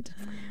insistent.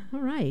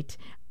 All right.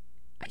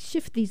 I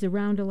shift these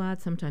around a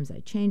lot. Sometimes I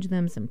change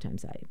them.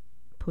 Sometimes I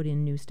put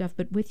in new stuff.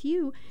 But with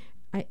you,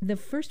 the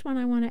first one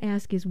I want to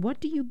ask is, what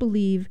do you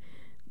believe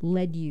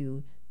led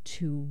you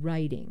to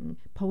writing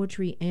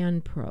poetry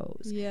and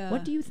prose? Yeah.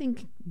 What do you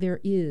think there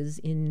is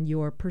in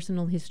your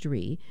personal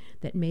history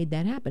that made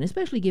that happen,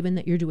 especially given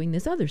that you're doing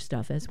this other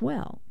stuff as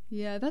well?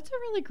 Yeah, that's a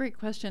really great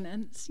question.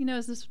 And,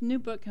 as this new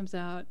book comes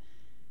out,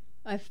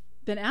 I've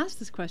been asked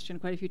this question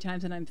quite a few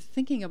times, and I'm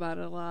thinking about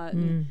it a lot.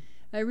 And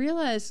I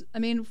realize,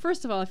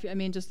 first of all,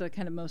 just at a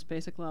kind of most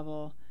basic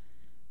level,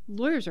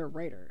 lawyers are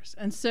writers.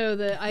 And so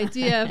the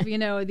idea of,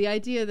 the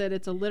idea that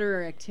it's a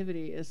literary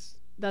activity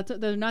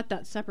they're not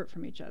that separate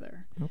from each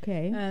other.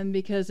 Okay.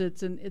 Because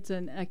it's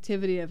an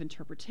activity of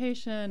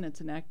interpretation. It's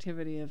an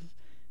activity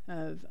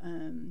of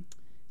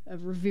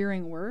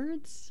revering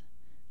words,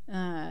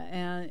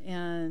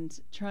 and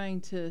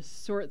trying to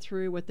sort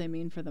through what they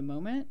mean for the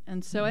moment.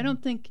 And so I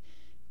don't think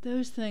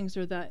those things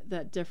are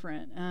that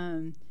different.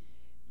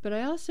 But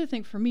I also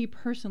think, for me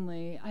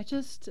personally, I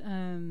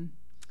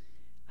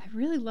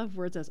really love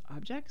words as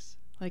objects.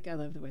 Like, I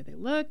love the way they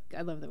look.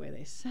 I love the way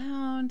they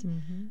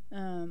sound.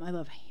 I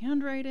love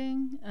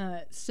handwriting.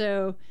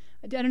 So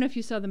I don't know if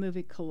you saw the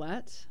movie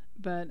Colette,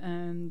 but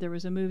there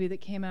was a movie that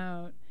came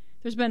out.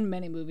 There's been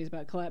many movies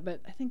about Colette,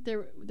 but I think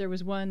there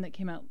was one that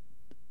came out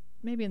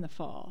maybe in the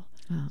fall.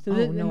 So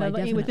no, I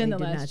definitely within the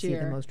did last not see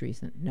year. the most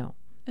recent. No.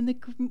 And the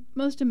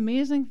most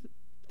amazing,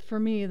 for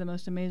me, the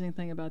most amazing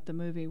thing about the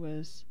movie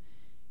was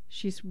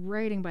she's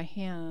writing by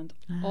hand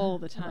all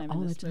the time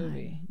all in this the time.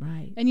 movie.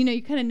 Right. And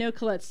you kind of know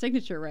Colette's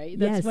signature, right?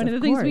 That's Yes, one of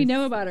of the things we course.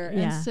 know about her.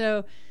 Yeah. And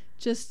so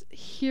just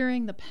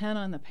hearing the pen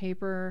on the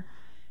paper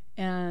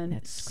and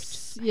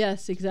That's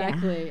yes,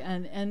 exactly.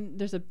 And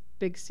there's a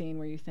big scene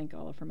where you think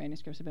all of her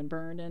manuscripts have been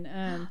burned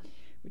and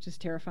which is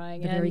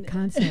terrifying. The very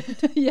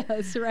concept.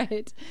 Yes,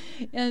 right.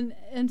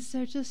 And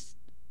so just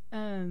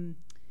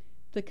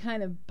the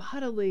kind of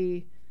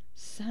bodily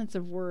sense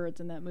of words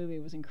in that movie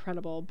was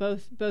incredible,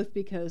 both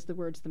because the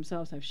words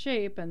themselves have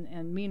shape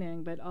and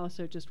meaning, but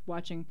also just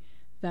watching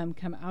them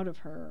come out of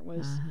her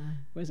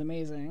was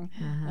amazing.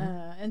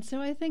 And so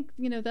I think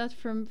that's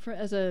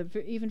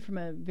even from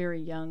a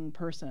very young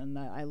person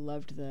that I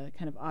loved the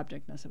kind of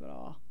objectness of it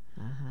all.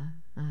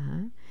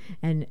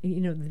 And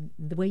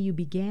the way you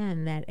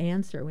began that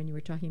answer when you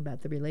were talking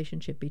about the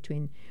relationship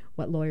between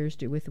what lawyers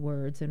do with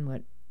words and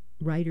what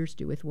writers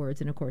do with words,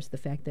 and of course the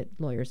fact that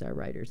lawyers are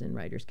writers and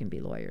writers can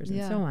be lawyers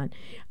and so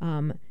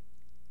on.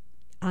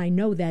 I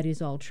know that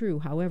is all true.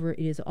 However, it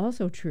is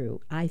also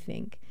true, I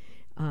think,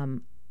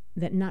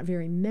 that not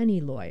very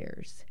many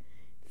lawyers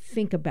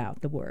think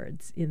about the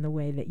words in the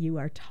way that you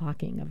are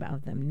talking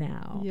about them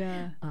now.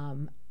 Yeah.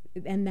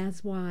 And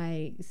that's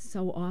why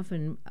so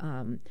often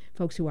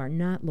folks who are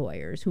not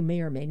lawyers, who may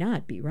or may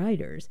not be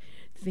writers,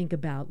 think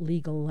about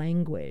legal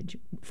language,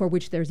 for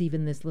which there's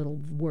even this little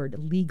word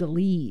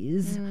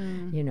legalese,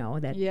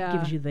 that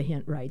gives you the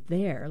hint right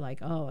there. Like,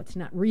 oh, it's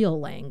not real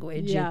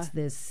language, it's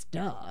this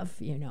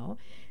stuff,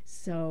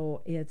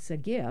 So it's a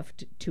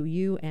gift to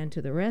you and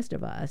to the rest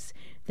of us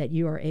that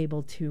you are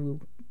able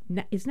to,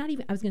 it's not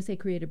even, I was going to say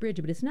create a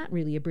bridge, but it's not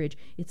really a bridge,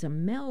 it's a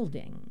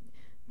melding.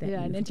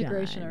 An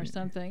integration or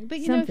something. But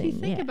if you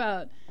think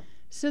about,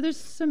 so there's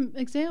some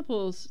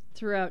examples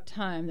throughout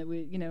time that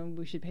we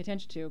should pay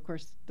attention to. Of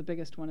course, the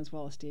biggest one is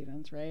Wallace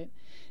Stevens, right?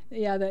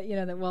 Yeah,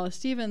 that Wallace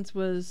Stevens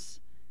was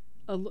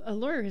a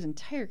lawyer his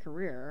entire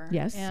career.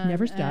 Yes,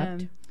 never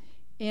stopped.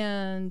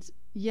 And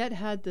yet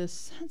had this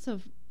sense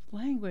of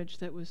language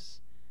that was,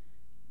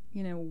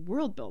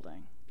 world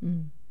building.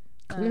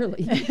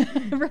 Clearly.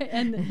 Right,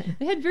 and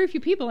they had very few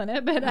people in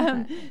it, but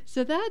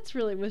so that's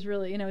really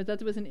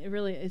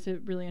is a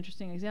really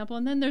interesting example.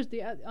 And then there's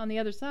on the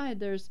other side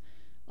there's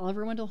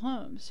Oliver Wendell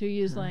Holmes, who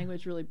used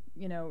language really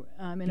in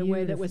a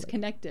way that was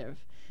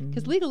connective,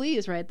 because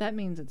legalese, right, that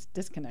means it's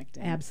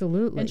disconnecting,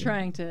 absolutely, and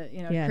trying to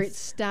create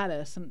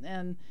status,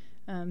 and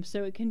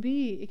so it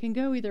can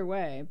go either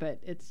way, but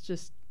it's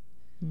just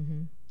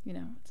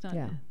it's not.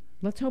 Yeah.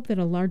 Let's hope that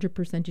a larger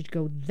percentage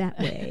go that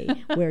way,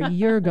 where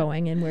you're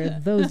going and where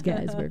those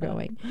guys were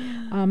going.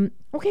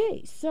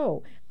 Okay,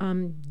 so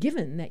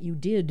given that you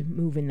did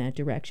move in that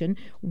direction,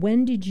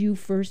 when did you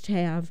first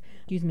have,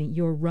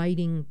 your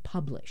writing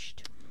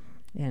published?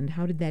 And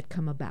how did that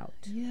come about?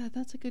 Yeah,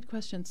 that's a good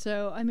question.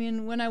 So,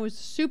 when I was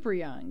super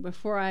young,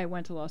 before I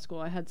went to law school,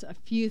 I had a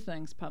few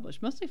things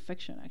published, mostly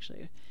fiction,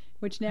 actually,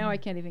 which now I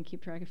can't even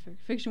keep track of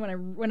fiction.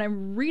 When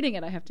I'm reading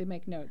it, I have to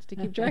make notes to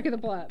keep track of the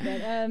plot.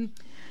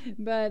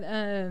 But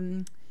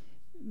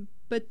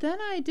then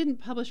I didn't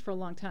publish for a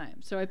long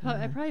time. So I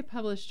probably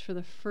published for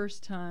the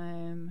first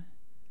time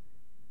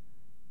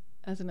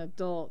as an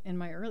adult in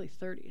my early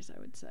 30s, I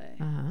would say.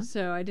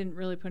 So I didn't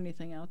really put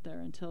anything out there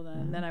until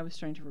then. Then I was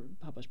starting to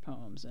publish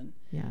poems and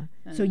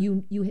so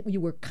you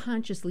were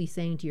consciously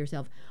saying to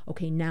yourself,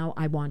 okay, now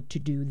I want to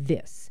do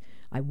this.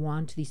 I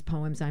want these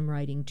poems I'm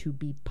writing to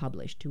be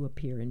published, to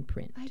appear in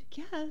print. I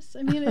guess.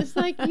 It's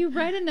like you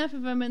write enough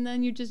of them and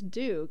then you just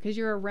do, because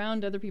you're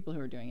around other people who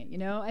are doing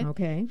it,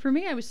 Okay. For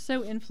me, I was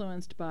so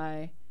influenced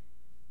by,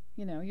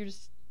 you're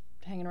just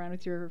hanging around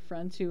with your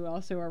friends who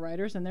also are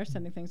writers, and they're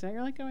sending things out.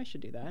 You're like, oh, I should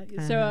do that.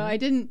 So I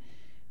didn't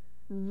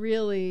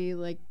really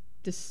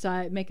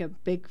make a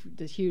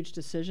huge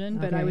decision,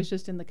 but I was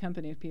just in the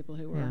company of people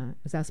who were. Yeah, it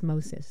was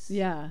osmosis.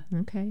 Yeah.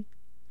 Okay.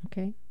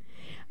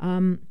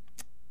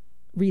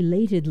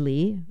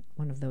 Relatedly,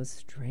 one of those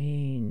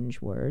strange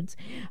words,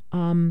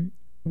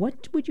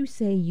 what would you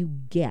say you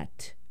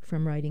get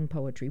from writing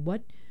poetry?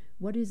 What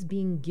is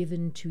being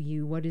given to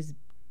you? What is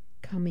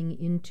coming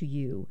into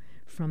you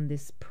from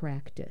this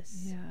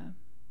practice? Yeah.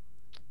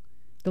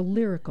 The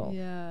lyrical.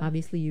 Yeah.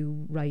 Obviously,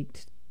 you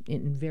write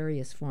in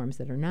various forms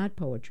that are not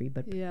poetry,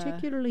 but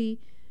particularly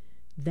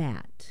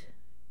that.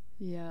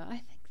 Yeah,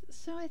 I think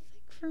so. I think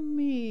for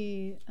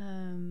me,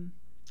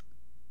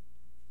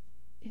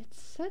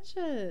 it's such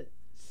a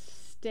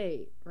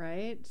state,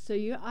 right? So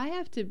I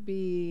have to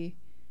be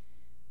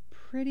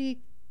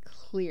pretty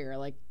clear,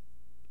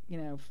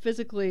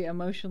 physically,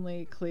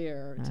 emotionally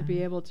clear to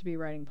be able to be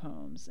writing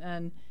poems,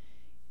 and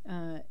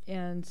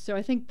so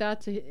I think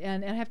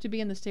and I have to be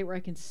in the state where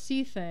I can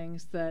see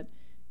things that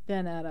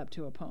then add up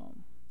to a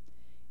poem,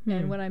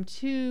 And when I'm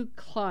too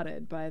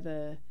clotted by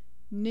the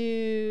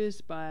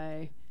news,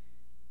 by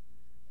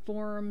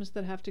forms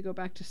that have to go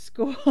back to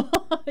school,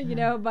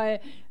 by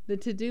the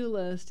to-do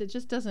list, it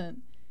just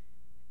doesn't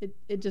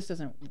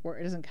work.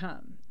 It doesn't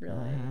come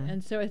really.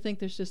 And so I think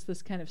there's just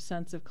this kind of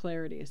sense of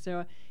clarity. So,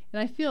 and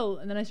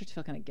then I start to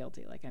feel kind of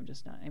guilty, like I'm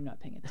not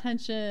paying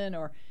attention,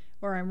 or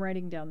I'm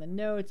writing down the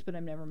notes, but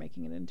I'm never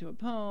making it into a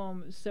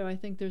poem. So I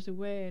think there's a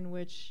way in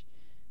which,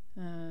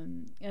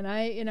 and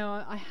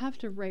I have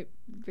to write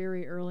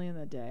very early in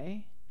the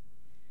day,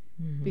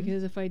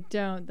 because if I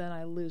don't, then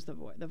I lose the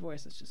voice. The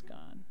voice is just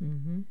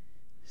gone.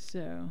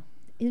 So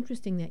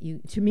interesting that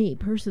to me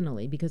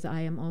personally, because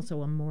I am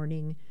also a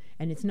morning,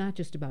 and it's not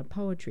just about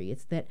poetry,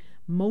 it's that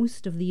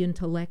most of the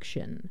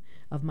intellection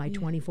of my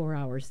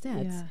 24-hour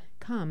sets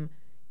come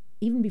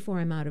even before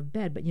I'm out of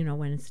bed, but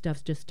when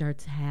stuff just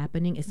starts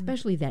happening,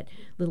 especially that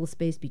little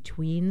space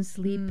between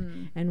sleep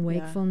and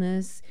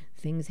wakefulness,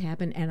 things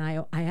happen. And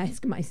I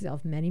ask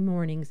myself many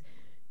mornings,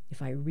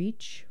 if I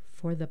reach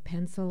for the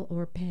pencil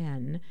or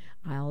pen,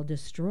 I'll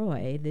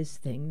destroy this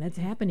thing that's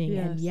happening,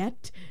 and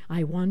yet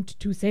I want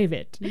to save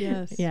it.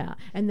 Yes. Yeah.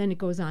 And then it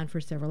goes on for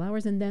several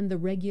hours, and then the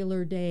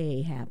regular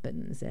day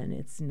happens, and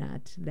it's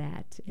not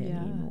that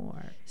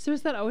anymore. So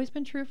has that always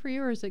been true for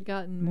you, or has it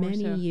gotten more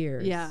many so?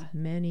 years? Yeah.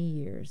 Many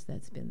years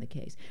that's been the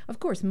case. Of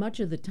course,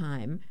 much of the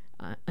time,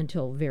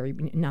 until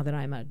now that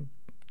I'm a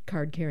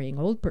card-carrying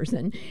old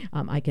person,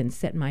 I can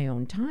set my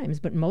own times,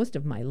 but most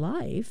of my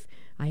life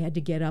I had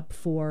to get up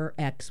for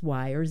X,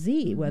 Y, or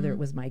Z, whether it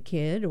was my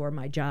kid or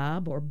my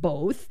job or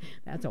both.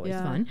 That's always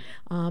fun.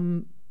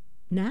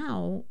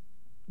 Now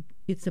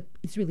it's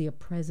really a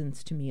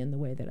presence to me in the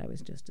way that I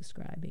was just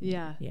describing.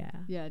 Yeah,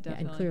 And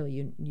definitely.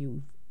 clearly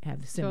you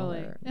have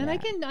similar.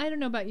 Totally. And I don't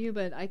know about you,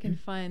 but I can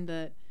find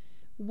that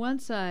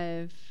once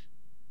I've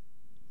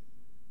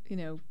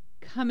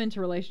come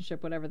into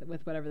relationship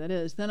with whatever that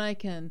is, then I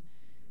can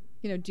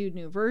do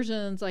new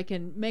versions. I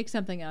can make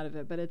something out of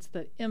it, but it's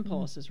the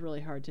impulse is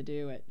really hard to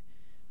do at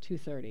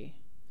 2:30.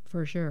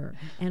 For sure.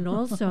 And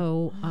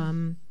also,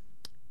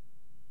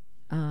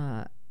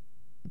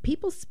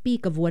 people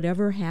speak of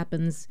whatever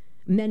happens.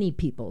 Many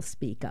people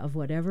speak of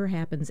whatever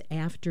happens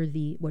after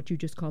what you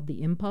just called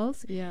the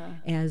impulse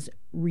as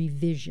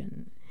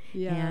revision.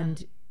 Yeah.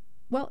 And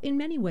well, in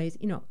many ways,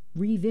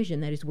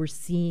 revision, that is, we're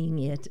seeing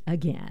it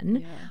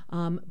again.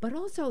 Yeah. But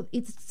also,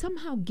 it's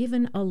somehow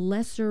given a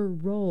lesser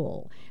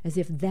role, as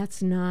if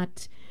that's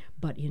not.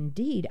 But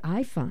indeed,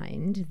 I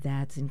find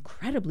that's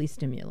incredibly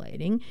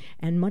stimulating,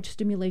 and much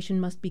stimulation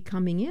must be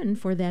coming in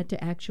for that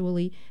to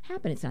actually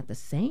happen. It's not the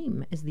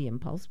same as the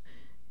impulse.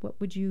 What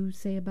would you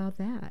say about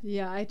that?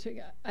 Yeah, I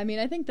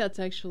think that's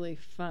actually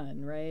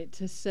fun, right?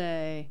 To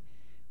say,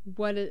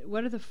 what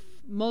are the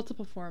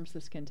multiple forms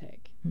this can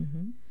take?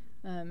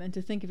 And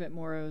to think of it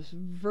more as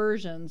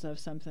versions of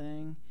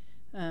something,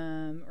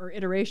 or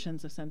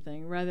iterations of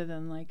something, rather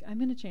than like, I'm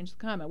going to change the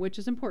comma, which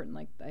is important.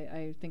 Like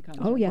I think commas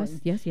are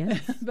important. Yes.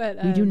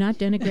 But we do not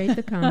denigrate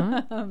the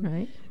comma,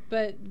 right?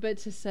 But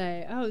to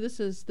say,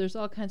 there's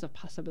all kinds of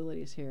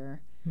possibilities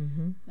here,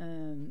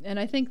 and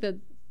I think that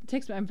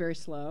I'm very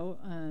slow,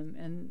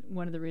 and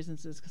one of the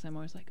reasons is because I'm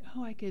always like,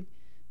 I could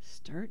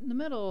start in the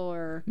middle,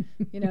 or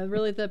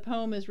really the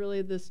poem is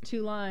really this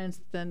 2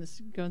 lines, then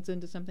this goes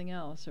into something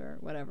else or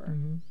whatever.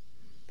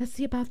 Let's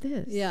see about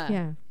this.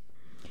 Yeah.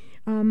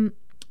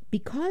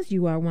 Because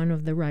you are one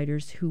of the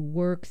writers who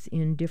works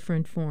in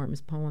different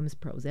forms, poems,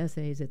 prose,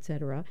 essays,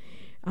 etc.,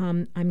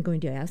 I'm going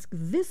to ask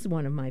this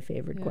one of my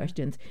favorite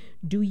questions.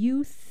 Do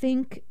you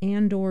think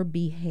and or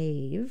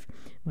behave,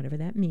 whatever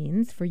that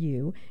means for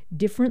you,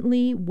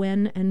 differently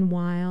when and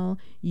while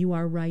you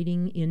are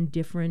writing in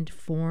different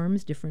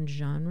forms, different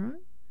genre?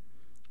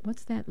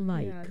 What's that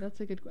like? Yeah, that's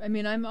a good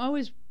I'm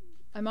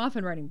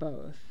often writing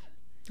both.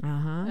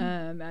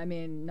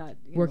 Not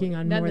working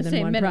on not more the than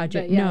same one minute,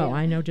 project. but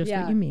I know just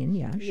what you mean.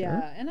 Yeah, sure.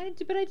 Yeah,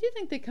 but I do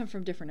think they come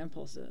from different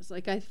impulses.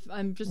 Like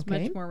I'm just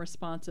much more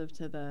responsive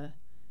to the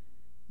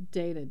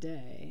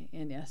day-to-day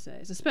in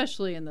essays,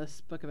 especially in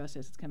this book of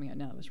essays that's coming out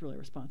now. It was really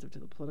responsive to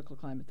the political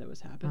climate that was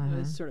happening. It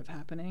was sort of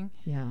happening.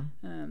 Yeah.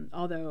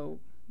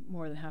 Although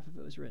more than half of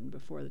it was written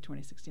before the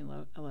 2016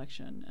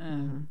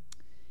 election.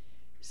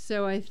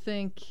 So I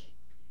think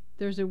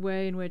there's a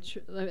way in which,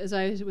 as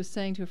I was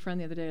saying to a friend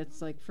the other day,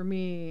 it's like, for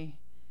me,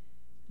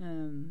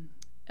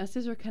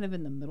 essays are kind of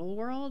in the middle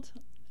world.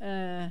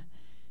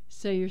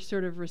 So you're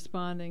sort of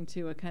responding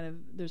to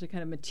there's a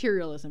kind of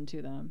materialism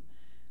to them.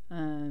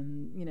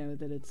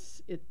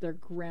 That they're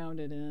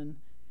grounded in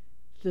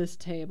this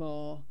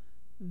table,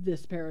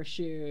 this pair of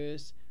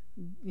shoes,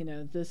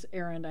 this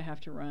errand I have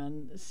to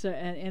run. So,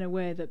 and in a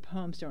way that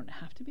poems don't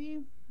have to be,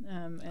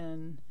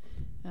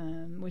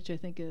 which I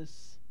think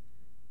is,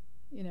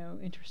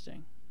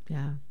 interesting.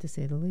 Yeah, to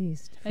say the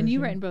least. And you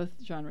write in both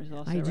genres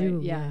also, I do,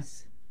 right? Yeah.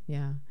 Yes.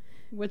 Yeah.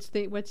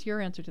 What's your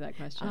answer to that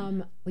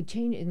question?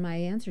 My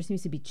answer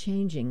seems to be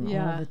changing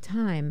all the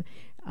time.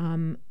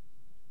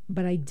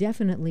 But I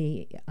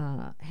definitely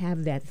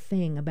have that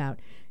thing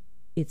about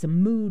it's a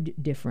mood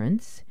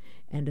difference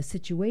and a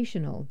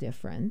situational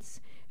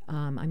difference.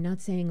 I'm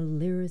not saying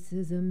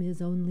lyricism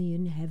is only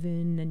in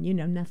heaven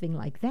and, nothing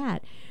like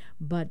that.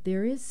 But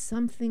there is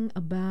something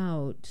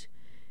about,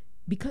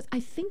 because I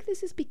think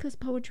this is because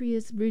poetry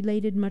is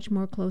related much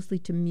more closely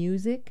to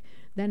music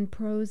than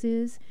prose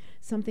is.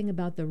 Something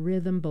about the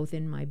rhythm, both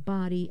in my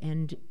body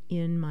and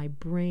in my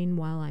brain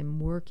while I'm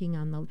working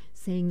on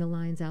saying the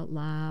lines out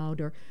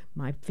loud, or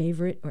my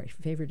favorite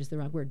is the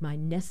wrong word, my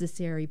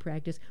necessary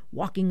practice,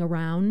 walking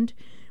around.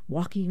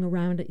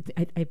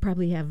 I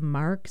probably have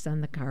marks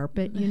on the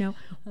carpet,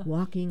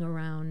 walking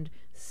around,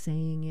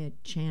 saying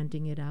it,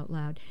 chanting it out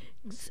loud.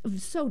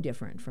 So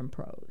different from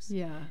prose.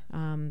 Yeah.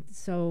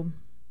 So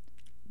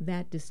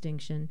that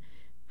distinction.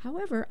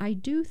 However, I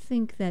do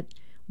think that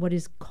what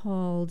is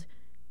called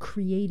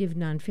creative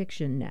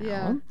nonfiction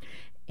now,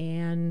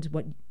 and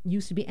what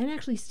used to be, and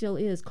actually still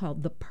is,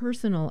 called the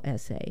personal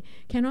essay,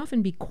 can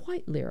often be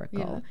quite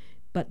lyrical,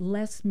 but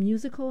less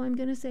musical, I'm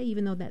going to say,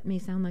 even though that may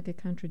sound like a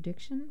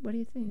contradiction. What do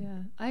you think? Yeah,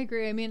 I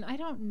agree. I mean, I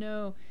don't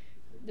know.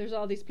 There's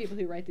all these people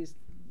who write these,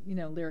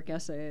 lyric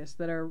essays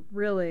that are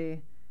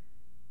really,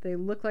 they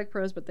look like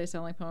prose, but they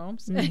sound like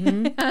poems.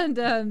 Mm-hmm. And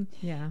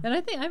I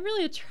think I'm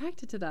really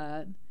attracted to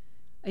that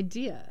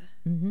idea,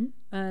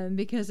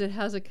 because it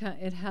has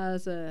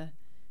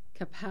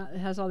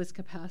all this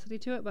capacity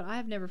to it, but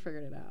I've never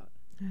figured it out.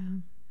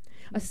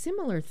 A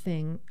similar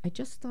thing, I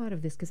just thought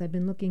of this because I've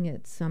been looking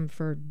at some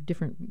for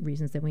different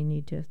reasons that we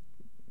need to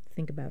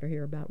think about or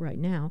hear about right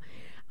now.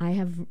 I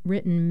have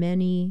written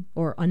many,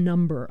 or a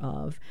number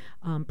of,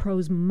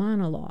 prose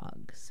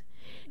monologues.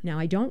 Now,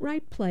 I don't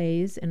write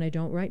plays and I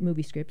don't write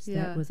movie scripts.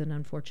 Yeah. That was an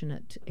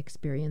unfortunate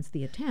experience,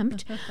 the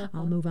attempt.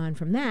 I'll move on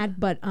from that.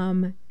 But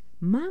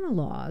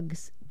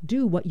monologues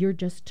do what you're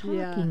just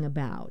talking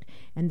about.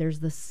 And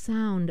there's the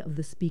sound of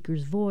the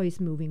speaker's voice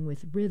moving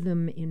with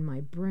rhythm in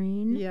my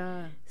brain.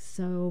 Yeah.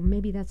 So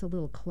maybe that's a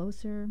little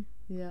closer.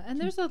 Yeah. And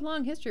there's a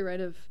long history,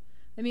 right, of,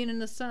 I mean, in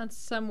the sense,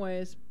 some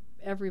ways,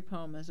 every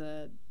poem is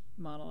a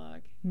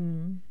monologue.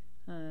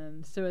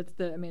 So it's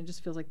it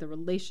just feels like the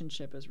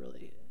relationship is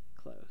really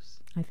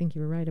close. I think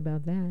you're right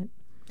about that.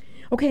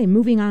 Okay,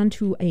 moving on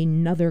to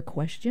another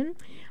question.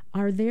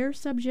 Are there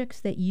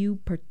subjects that you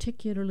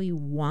particularly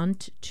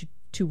want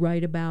to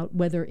write about,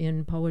 whether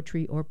in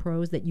poetry or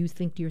prose, that you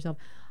think to yourself,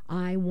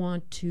 I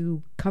want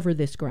to cover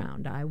this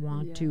ground, I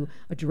want to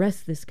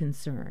address this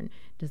concern?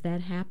 Does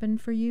that happen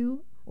for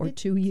you or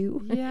to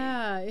you?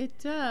 Yeah, it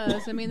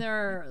does. I mean, there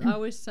are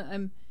always,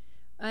 I'm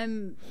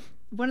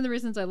one of the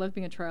reasons I love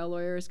being a trial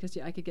lawyer is because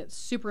I could get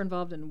super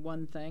involved in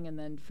one thing and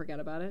then forget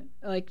about it.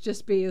 Like,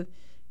 just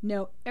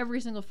know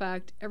every single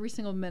fact, every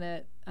single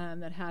minute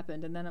that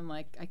happened, and then I'm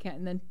like, I can't.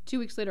 And then 2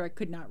 weeks later, I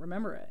could not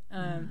remember it.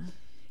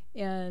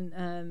 And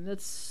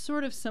that's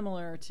sort of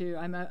similar to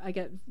I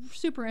get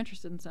super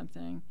interested in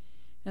something, and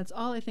that's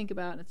all I think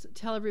about. And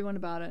tell everyone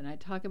about it, and I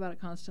talk about it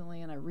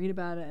constantly, and I read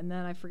about it, and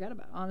then I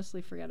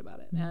honestly forget about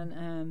it.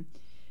 And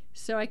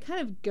so I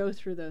kind of go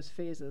through those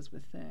phases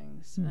with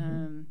things.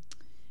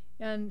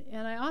 And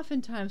I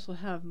oftentimes will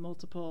have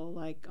multiple,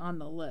 like, on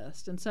the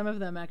list, and some of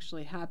them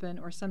actually happen,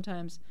 or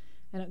sometimes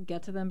I don't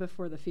get to them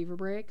before the fever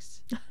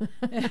breaks.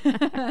 And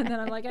then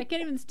I'm like, I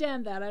can't even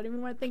stand that. I don't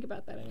even want to think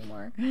about that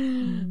anymore.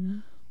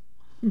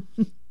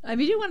 I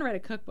mean, you want to write a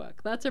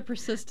cookbook. That is a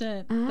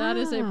persistent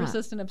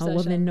obsession. Oh,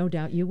 well, then no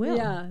doubt you will.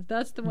 Yeah,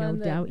 that's the one.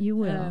 No doubt you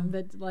will.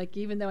 That, like,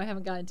 even though I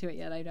haven't gotten to it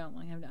yet, I don't.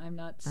 Like, I'm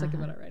not sick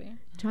of it already.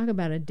 Talk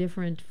about a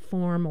different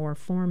form or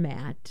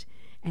format.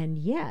 And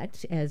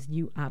yet, as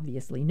you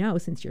obviously know,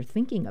 since you're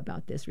thinking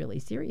about this really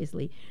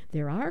seriously,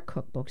 there are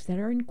cookbooks that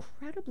are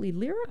incredibly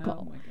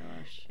lyrical. Oh, my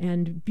gosh.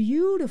 And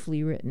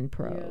beautifully written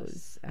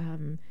prose.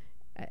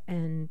 Yes.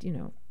 And,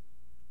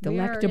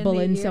 delectable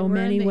in so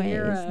many ways. We're in the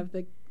era of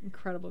the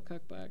incredible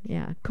cookbook.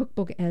 Yeah,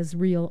 cookbook as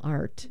real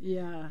art.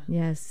 Yeah.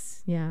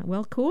 Yes, yeah.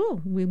 Well,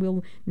 cool.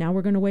 Now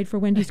we're going to wait for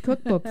Wendy's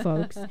cookbook,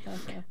 folks.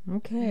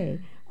 Okay.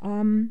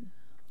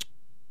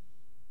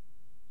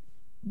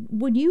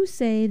 Would you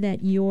say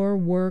that your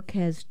work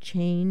has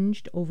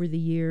changed over the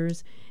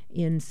years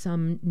in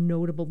some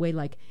notable way?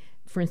 Like,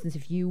 for instance,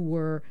 if you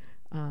were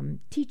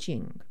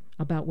teaching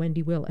about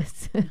Wendy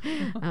Willis,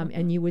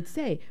 and you would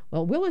say,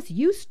 well, Willis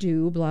used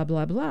to blah,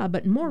 blah, blah,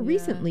 but more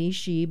recently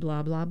she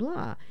blah, blah,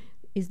 blah.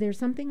 Is there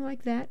something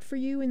like that for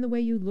you in the way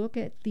you look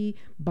at the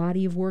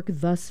body of work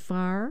thus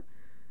far?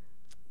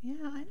 Yeah,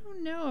 I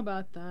don't know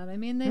about that. I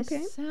mean, they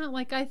sound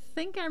like, I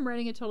think I'm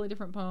writing a totally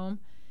different poem.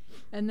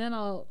 And then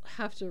I'll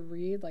have to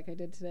read like I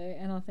did today,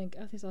 and I'll think,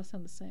 oh, these all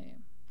sound the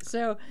same.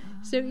 So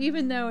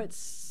even though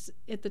it's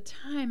at the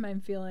time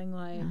I'm feeling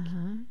like,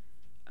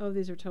 oh,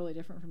 these are totally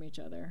different from each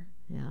other.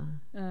 Yeah.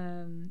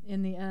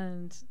 In the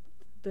end,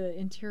 the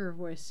interior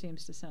voice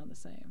seems to sound the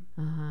same.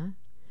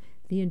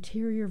 The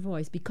interior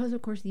voice, because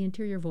of course the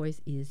interior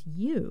voice is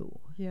you.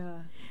 Yeah.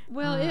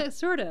 Well, it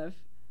sort of.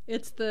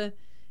 It's the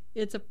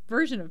it's a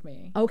version of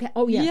me. Okay.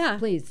 Oh, yes. Yeah.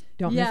 Please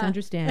don't Yeah.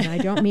 misunderstand. I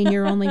don't mean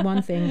you're only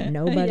one thing.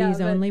 Nobody's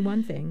but- only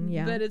one thing.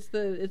 Yeah. But it's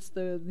the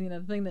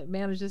thing that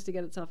manages to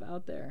get itself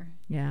out there.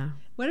 Yeah.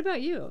 What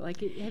about you?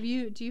 Like,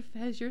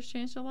 has yours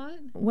changed a lot?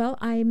 Well,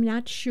 I'm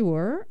not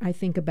sure. I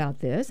think about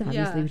this,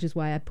 obviously, Yeah. which is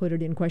why I put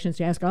it in questions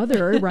to ask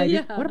other writers.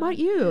 Yeah. What about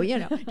you?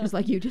 Just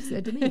like you just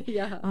said to me.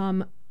 Yeah.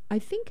 I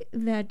think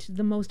that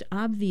the most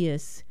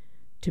obvious,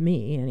 to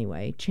me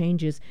anyway,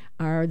 changes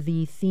are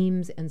the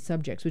themes and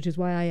subjects, which is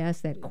why I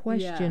asked that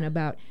question Yeah.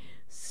 about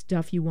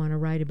stuff you want to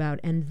write about.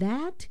 And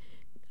that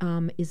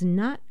is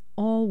not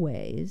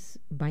always,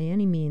 by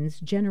any means,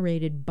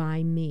 generated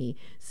by me.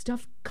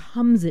 Stuff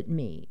comes at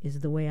me, is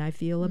the way I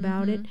feel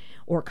about it,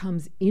 or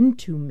comes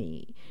into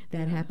me.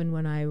 That happened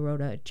when I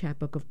wrote a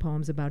chapbook of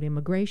poems about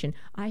immigration.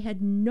 I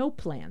had no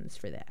plans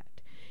for that.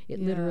 It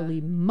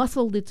literally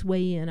muscled its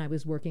way in. I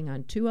was working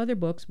on 2 other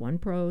books, one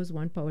prose,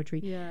 one poetry.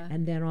 Yeah.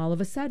 And then all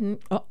of a sudden,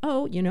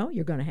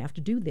 you're going to have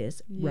to do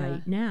this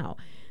right now.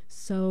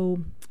 So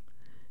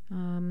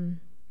that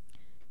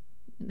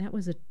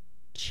was a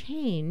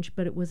change,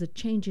 but it was a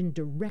change in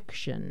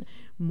direction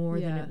more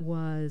than Yeah. it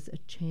was a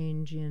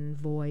change in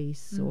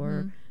voice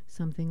or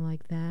something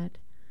like that.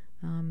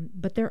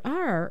 But there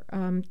are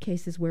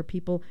cases where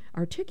people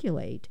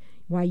articulate,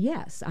 why,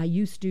 yes, I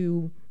used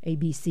to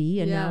ABC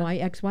and now I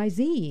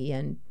XYZ,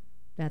 and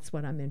that's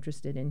what I'm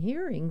interested in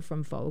hearing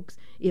from folks,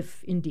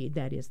 if indeed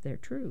that is their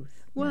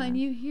truth. Well, Yeah. and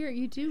you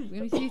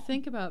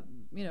think about,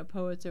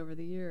 poets over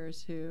the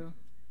years who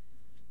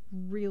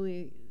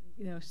really,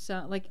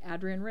 sound like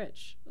Adrienne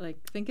Rich.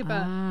 Like, think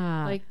about,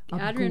 a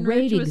Adrienne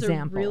great Rich was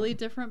example. a really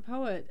different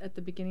poet at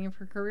the beginning of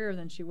her career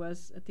than she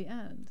was at the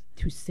end.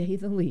 To say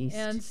the least.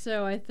 And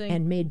so I think,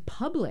 And made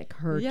public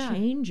her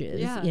changes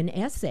in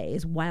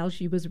essays while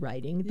she was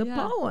writing the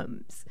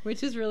poems.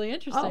 which is really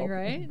interesting,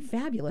 right?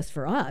 Fabulous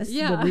for us,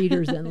 Yeah. the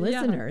readers and Yeah.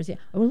 listeners. Yeah.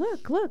 Oh,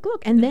 look.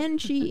 And then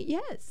she,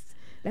 yes,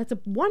 that's a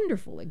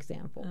wonderful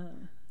example.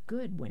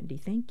 Good, Wendy.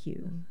 Thank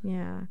you.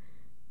 Yeah.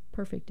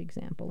 Perfect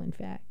example, in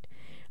fact.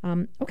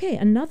 Okay,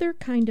 another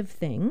kind of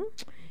thing.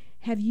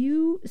 Have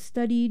you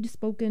studied,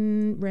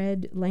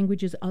 read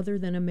languages other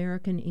than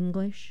American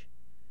English?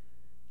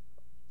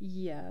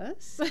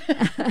 Yes.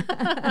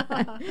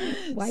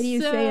 Why do you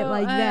say it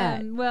like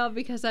that? Well,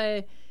 because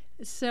I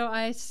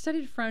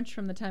studied French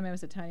from the time I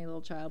was a tiny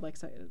little child,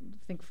 like I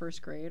think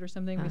first grade or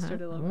something. We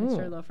started a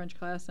little French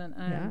class, and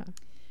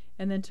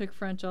then took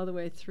French all the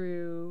way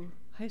through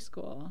high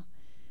school.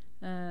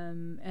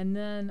 And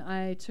then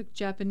I took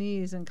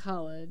Japanese in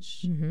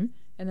college,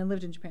 and then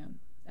lived in Japan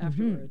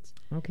afterwards.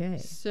 Okay.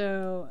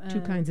 So 2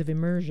 kinds of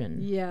immersion.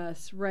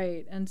 Yes,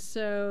 right. And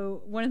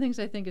so one of the things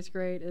I think is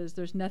great is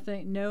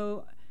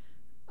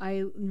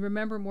I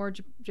remember more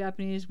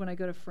Japanese when I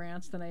go to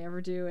France than I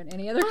ever do in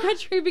any other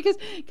country because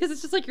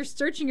it's just like you're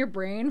searching your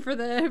brain for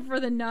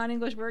the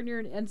non-English word,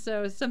 and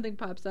so something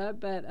pops up.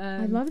 But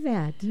I love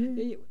that.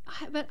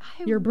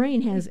 Your I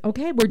brain has,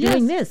 we're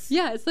doing this.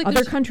 Yeah, it's like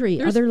other country,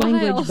 there's other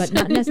language, files. but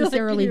not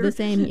necessarily the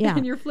same. Yeah.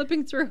 And you're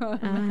flipping through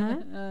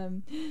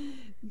them.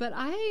 But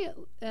I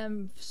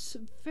am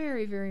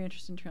very, very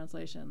interested in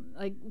translation.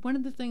 Like, one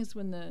of the things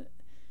when the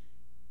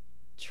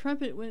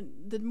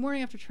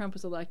morning after Trump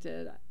was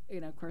elected,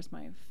 of course,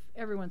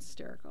 everyone's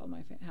hysterical in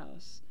my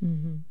house.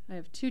 I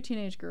have 2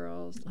 teenage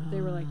girls.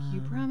 They were like,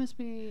 "You promised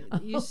me.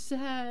 You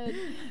said."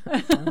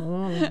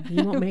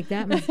 You won't make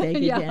that mistake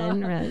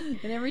again, right?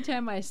 And every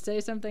time I say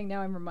something,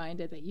 now I'm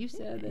reminded that you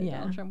said that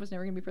Donald Trump was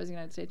never going to be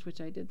president of the United States,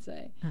 which I did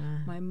say.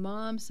 My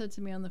mom said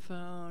to me on the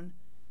phone,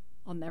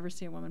 "I'll never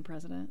see a woman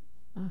president."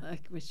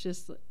 Like, it was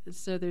just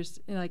so there's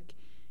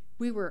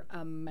we were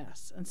a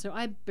mess, and so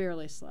I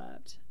barely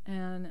slept,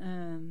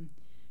 and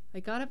I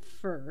got up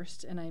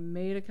first and I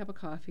made a cup of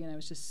coffee, and I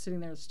was just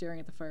sitting there staring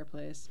at the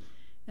fireplace,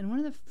 and one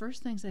of the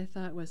first things I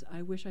thought was,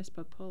 I wish I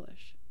spoke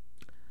Polish.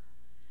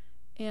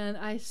 And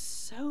I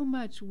so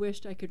much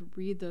wished I could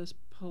read those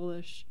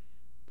Polish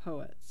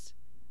poets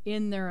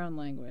in their own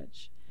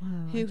language.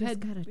 Wow, who I just had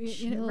got a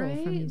you know, chill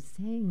right? from you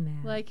saying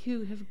that. Like,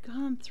 who have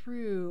gone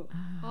through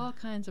all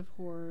kinds of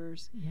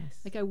horrors.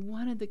 Yes. Like, I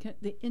wanted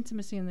the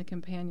intimacy and the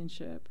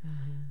companionship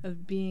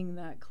of being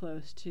that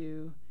close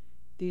to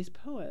these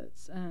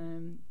poets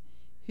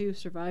who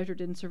survived or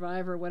didn't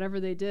survive or whatever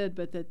they did,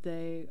 but that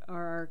they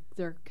are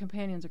their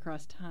companions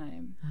across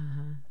time.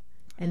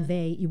 And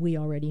we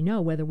already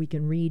know, whether we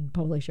can read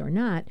Polish or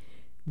not,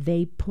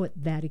 they put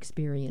that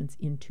experience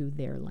into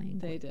their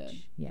language. They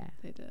did. Yeah.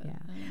 They did. Yeah.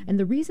 And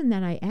the reason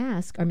that I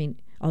ask,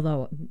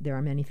 although there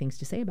are many things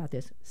to say about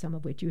this, some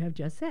of which you have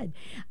just said,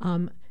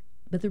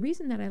 but the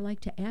reason that I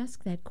like to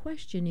ask that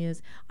question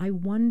is I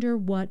wonder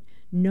what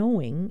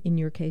knowing, in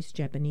your case,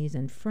 Japanese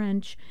and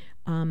French,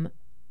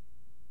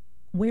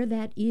 where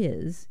that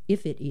is,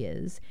 if it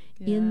is,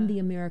 in the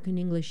American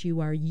English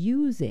you are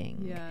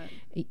using. Yeah.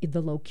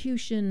 The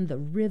locution, the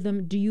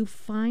rhythm. Do you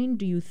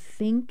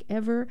think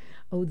ever,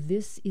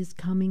 this is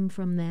coming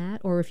from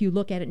that? Or if you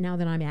look at it now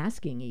that I'm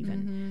asking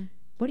even,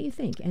 what do you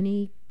think?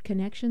 Any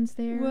connections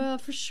there? Well,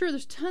 for sure,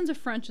 there's tons of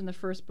French in the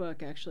first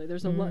book. Actually,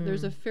 there's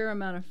a fair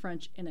amount of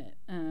French in it,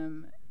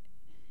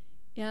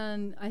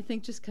 And I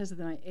think just because of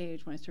my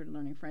age when I started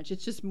learning French,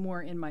 it's just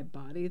more in my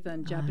body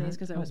than Japanese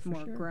because I was for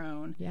more sure.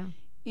 grown. Yeah.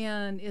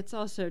 And it's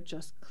also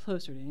just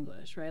closer to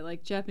English, right?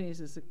 Like Japanese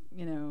is, I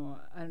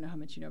don't know how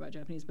much you know about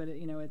Japanese, but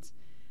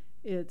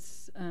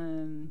it's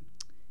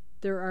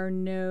there are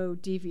no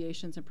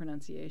deviations in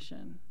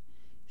pronunciation.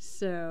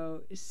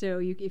 So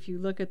if you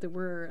look at the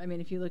word,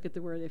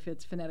 if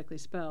it's phonetically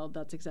spelled,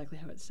 that's exactly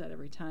how it's said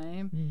every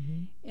time.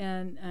 Mm-hmm.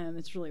 And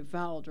it's really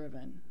vowel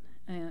driven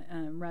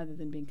rather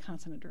than being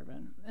consonant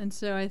driven. And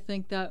so I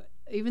think that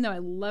even though I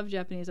love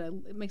Japanese,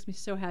 it makes me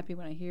so happy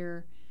when I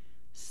hear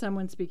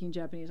someone speaking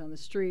Japanese on the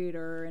street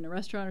or in a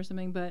restaurant or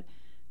something. But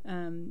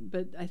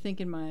I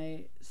think in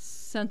my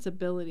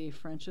sensibility,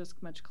 French is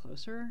much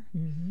closer.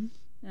 Mm-hmm.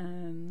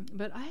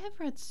 But I have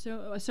read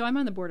so I'm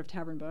on the board of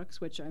Tavern Books,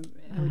 which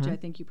I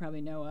think you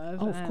probably know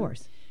of. Oh, of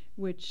course.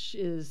 Which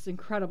is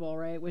incredible,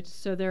 right?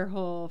 So their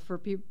whole for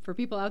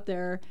people out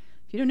there,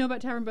 if you don't know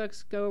about Tavern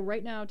Books, go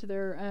right now to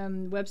their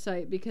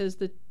website, because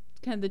the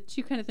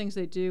two kind of things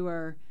they do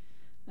are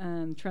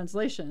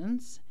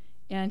translations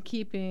and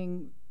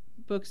keeping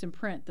books in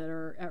print that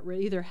are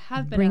either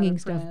have been bringing out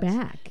of stuff print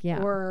back,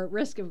 yeah, or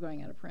risk of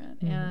going out of print.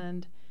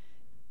 Mm-hmm.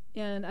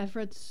 And I've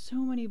read so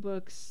many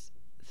books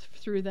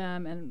through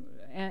them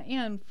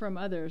and from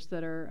others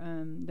that are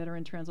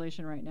in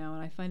translation right now,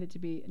 and I find it to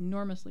be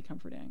enormously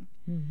comforting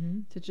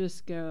to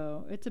just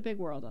go, it's a big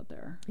world out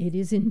there. It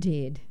is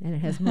indeed, and it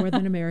has more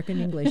than American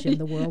English in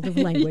the world of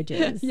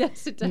languages.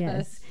 Yes, it does.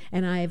 Yes,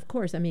 and I, of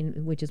course,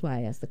 which is why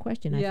I asked the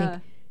question. Yeah. I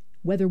think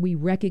whether we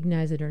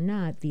recognize it or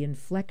not, the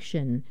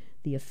inflection,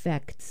 the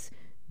effects,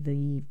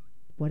 the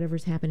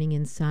whatever's happening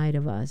inside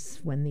of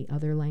us when the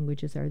other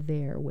languages are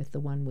there with the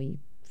one we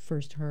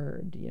first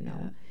heard,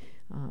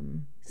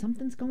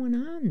 something's going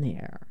on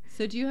there.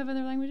 So do you have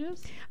other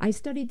languages? I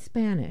studied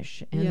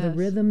Spanish, and the Yes.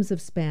 rhythms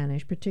of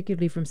Spanish,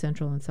 particularly from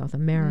Central and South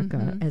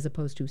America, as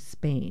opposed to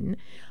Spain,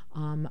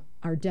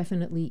 are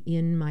definitely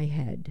in my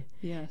head.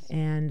 Yes.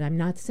 And I'm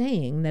not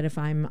saying that if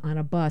I'm on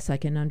a bus, I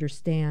can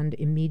understand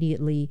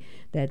immediately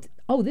that,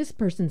 oh, this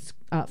person's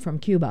from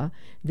Cuba,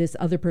 this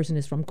other person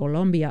is from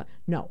Colombia.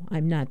 No,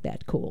 I'm not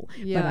that cool.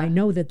 Yeah. But I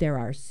know that there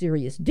are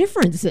serious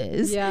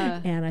differences.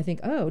 Yeah. And I think,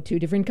 oh, two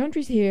different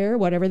countries here,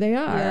 whatever they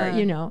are,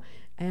 Yeah.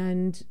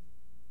 And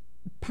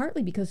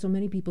partly because so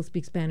many people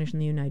speak Spanish in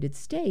the United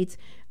States,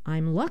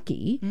 I'm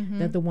lucky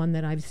that the one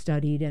that I've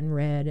studied and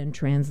read and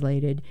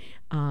translated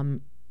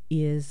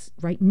is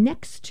right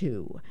next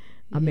to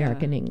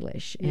American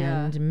English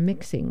and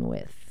mixing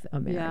with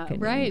American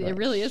right. English. It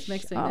really is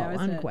mixing now,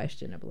 isn't it?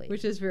 Unquestionably.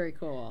 Which is very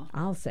cool.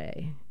 I'll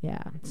say,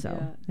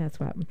 So that's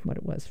what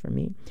it was for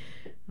me.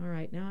 All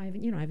right, now I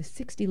have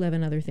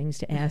 611 other things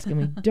to ask, and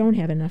we don't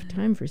have enough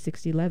time for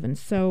 611.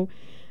 So,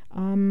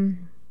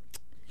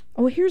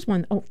 here's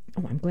one.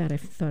 I'm glad I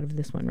thought of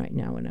this one right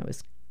now when I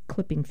was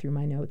clipping through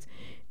my notes,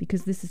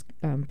 because this is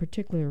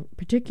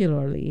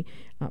particularly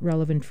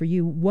relevant for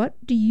you. What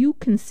do you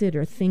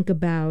think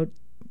about,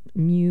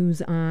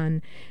 muse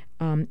on,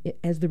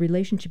 as the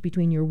relationship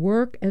between your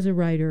work as a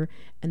writer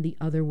and the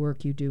other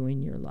work you do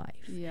in your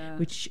life? Yeah.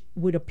 Which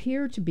would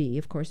appear to be,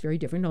 of course, very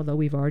different, although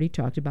we've already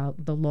talked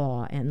about the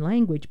law and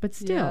language, but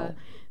still,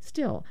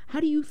 how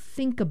do you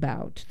think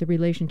about the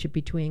relationship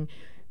between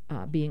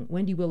being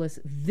Wendy Willis,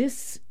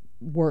 this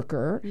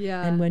worker,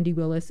 and Wendy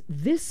Willis,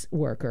 this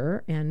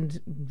worker,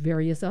 and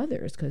various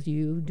others, because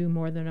you do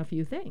more than a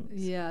few things?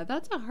 Yeah,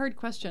 that's a hard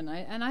question.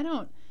 I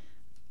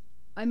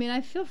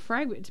feel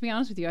fragmented. To be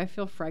honest with you, I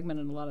feel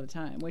fragmented a lot of the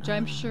time, which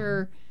I'm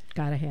sure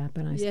gotta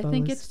happen. I suppose. I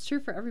think it's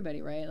true for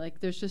everybody, right? Like,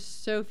 there's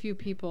just so few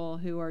people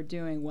who are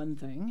doing one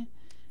thing.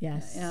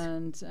 Yes.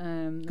 And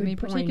Good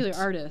particularly point.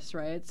 artists,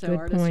 right? So Good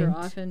artists are point.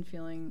 often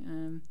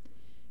feeling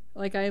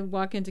like I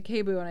walk into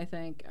KBOO and I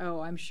think, oh,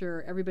 I'm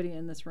sure everybody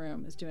in this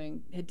room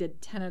did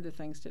 10 other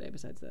things today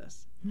besides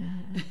this.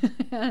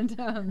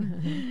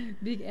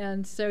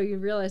 and so you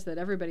realize that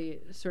everybody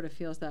sort of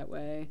feels that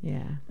way.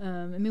 Yeah.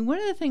 One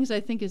of the things I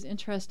think is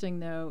interesting,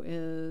 though,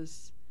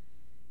 is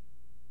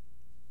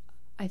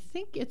I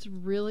think it's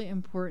really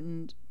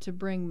important to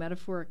bring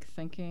metaphoric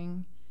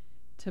thinking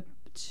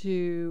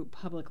to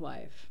public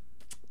life.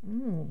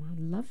 Oh, I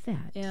love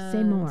that. And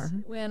Say more.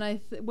 When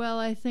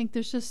I think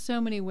there's just so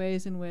many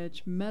ways in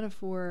which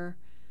metaphor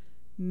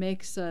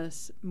makes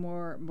us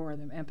more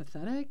than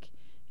empathetic.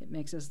 It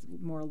makes us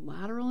more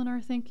lateral in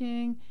our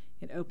thinking.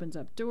 It opens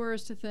up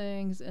doors to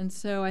things. And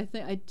so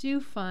I do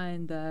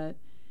find that,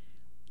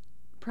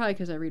 probably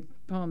because I read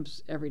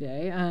poems every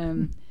day,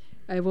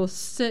 I will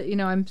sit,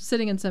 I'm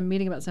sitting in some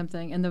meeting about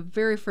something, and the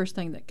very first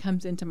thing that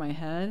comes into my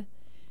head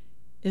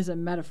is a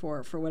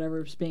metaphor for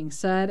whatever's being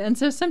said. And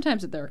so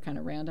sometimes they're kind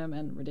of random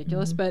and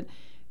ridiculous, but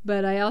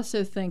I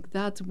also think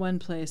that's one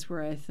place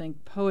where I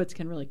think poets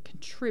can really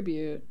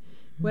contribute,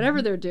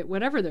 whatever they're doing,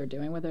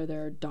 whether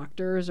they're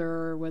doctors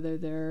or whether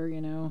they're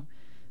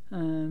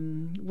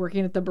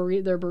working at they're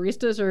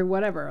baristas or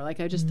whatever. Like,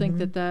 I just think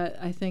that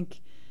I think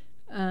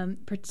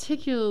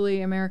particularly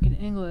American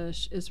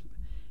English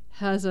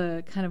has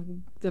a kind of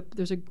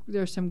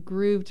there's some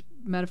grooved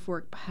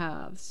metaphoric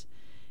paths.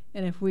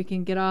 And if we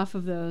can get off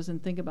of those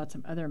and think about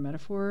some other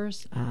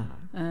metaphors,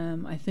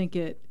 I think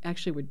it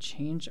actually would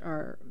change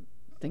our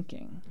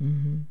thinking.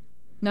 Mm-hmm.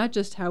 Not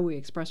just how we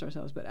express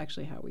ourselves, but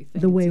actually how we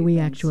think. The way we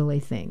things. actually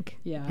think.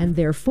 Yeah. And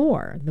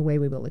therefore, the way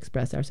we will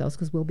express ourselves,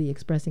 because we'll be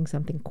expressing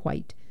something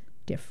quite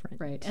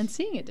different. Right. And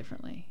seeing it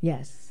differently.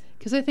 Yes.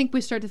 Because I think we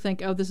start to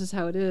think, oh, this is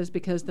how it is,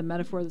 because the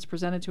metaphor that's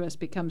presented to us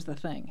becomes the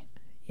thing.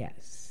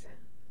 Yes.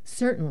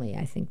 Certainly,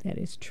 I think that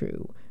is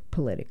true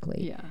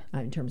politically,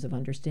 in terms of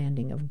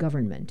understanding of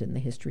government and the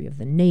history of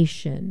the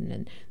nation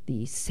and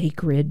the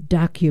sacred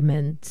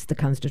documents, the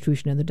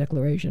Constitution and the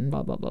Declaration,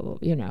 blah, blah, blah, blah,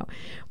 you know,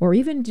 or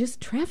even just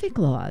traffic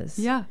laws.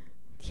 Yeah.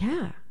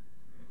 Yeah.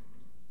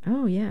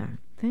 Oh, yeah.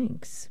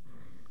 Thanks.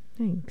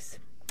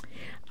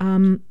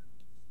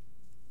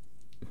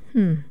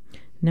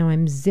 Now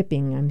I'm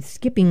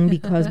skipping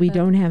because we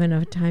don't have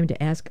enough time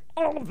to ask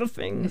all of the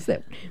things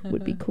that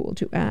would be cool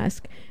to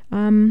ask.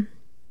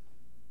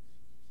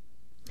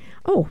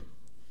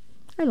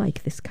 I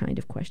like this kind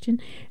of question.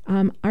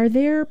 Are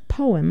there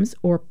poems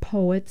or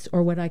poets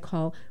or what I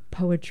call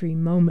poetry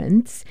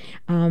moments,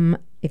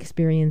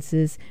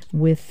 experiences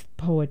with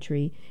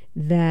poetry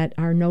that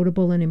are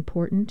notable and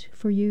important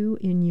for you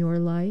in your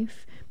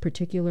life?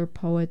 Particular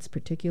poets,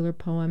 particular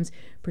poems,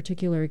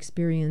 particular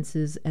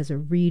experiences as a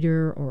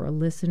reader or a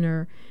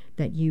listener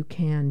that you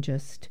can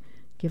just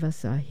give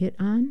us a hit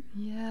on?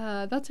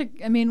 Yeah,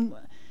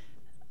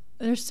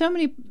 there's so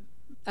many.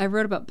 I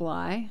wrote about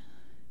Bly.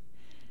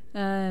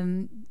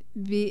 I,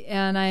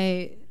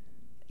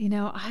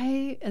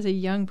 as a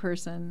young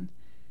person,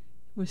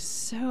 was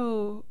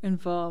so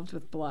involved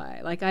with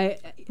Bly.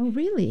 Oh,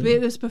 really?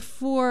 It was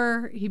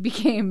before he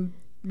became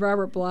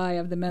Robert Bly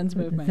of the men's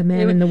movement. The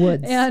man in the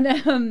woods.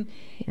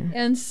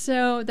 And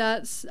so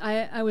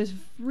I was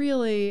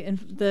really in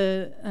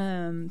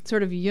the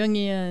sort of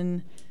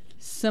Jungian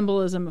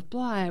symbolism of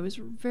Bly. I was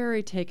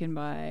very taken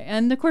by,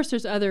 and of course,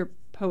 there's other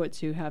poets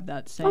who have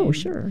that same. Oh,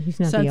 sure, he's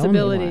not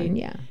sensibility. The only one.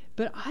 Yeah.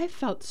 But I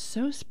felt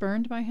so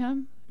spurned by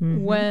him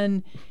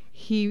when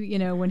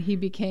he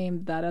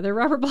became that other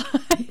Robert Bly,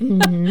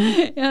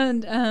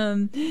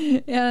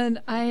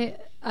 and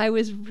I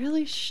was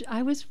really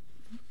I was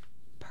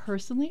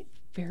personally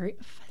very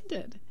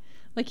offended,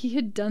 like he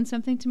had done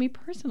something to me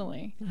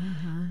personally,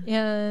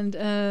 and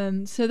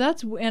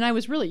so and I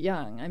was really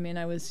young. I mean,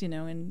 I was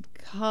in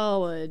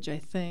college, I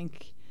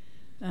think,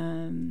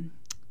 when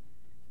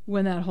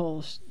that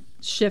whole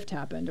shift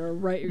happened, or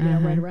right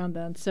around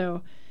then.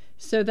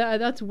 So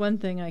that's one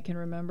thing I can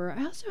remember.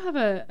 I also have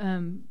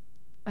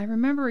I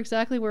remember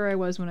exactly where I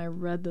was when I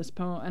read this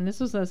poem, and this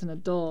was as an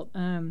adult.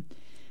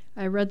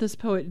 I read this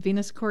poet,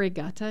 Venus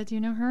Korigata. Do you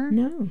know her?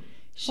 No.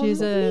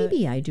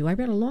 Maybe I do. I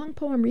read a long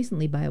poem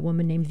recently by a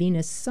woman named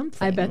Venus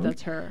something. I bet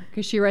that's her,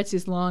 because she writes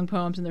these long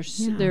poems, and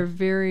they're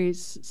very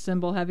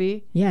symbol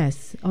heavy.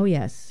 Yes. Oh,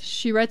 yes.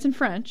 She writes in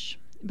French,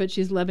 but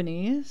she's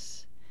Lebanese.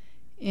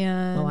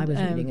 And I was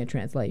reading a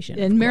translation.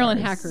 And Marilyn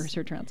Hacker is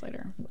her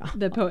translator.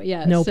 The poet,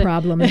 yes. No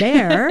problem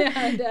there.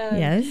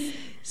 Yes.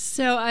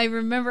 So I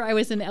remember I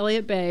was in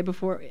Elliott Bay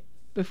before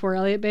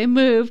Elliott Bay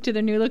moved to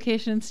their new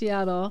location in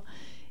Seattle,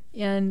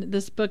 and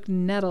this book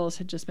Nettles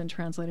had just been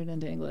translated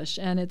into English,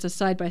 and it's a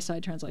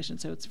side-by-side translation,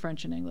 so it's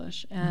French and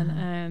English.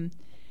 And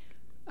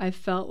I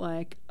felt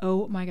like,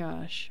 oh my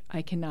gosh,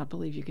 I cannot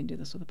believe you can do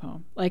this with a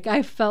poem. Like,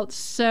 I felt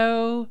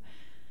so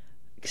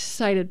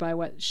excited by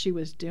what she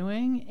was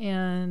doing,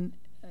 and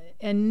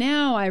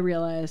now I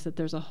realize that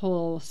there's a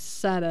whole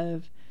set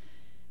of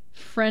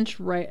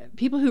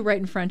people who write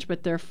in French,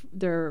 but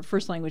their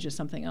first language is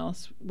something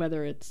else,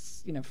 whether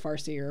it's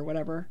Farsi or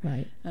whatever.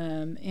 Right.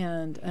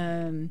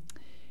 And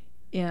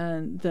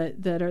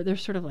they're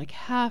sort of like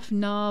half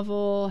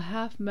novel,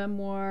 half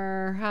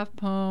memoir, half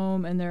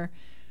poem, and they're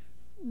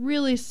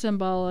really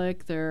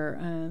symbolic. They're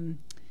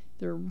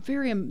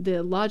very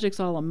the logic's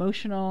all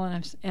emotional,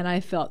 and I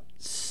felt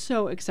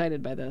so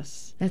excited by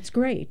this. That's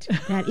great.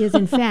 That is,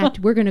 in fact,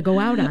 we're going to go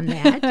out on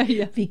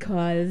that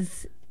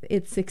because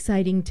it's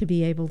exciting to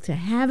be able to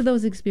have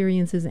those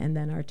experiences and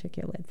then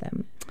articulate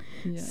them.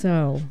 Yeah.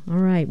 So, all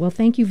right. Well,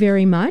 thank you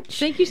very much.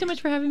 Thank you so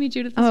much for having me,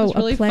 Judith. This was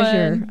really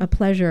fun. A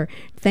pleasure.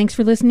 Thanks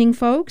for listening,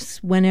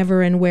 folks,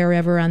 whenever and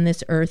wherever on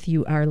this earth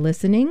you are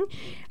listening.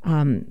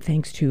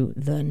 Thanks to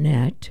the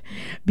net.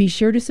 Be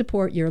sure to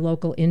support your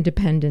local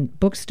independent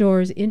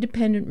bookstores,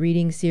 independent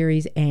reading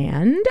series,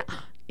 and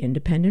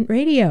independent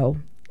radio.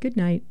 Good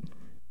night.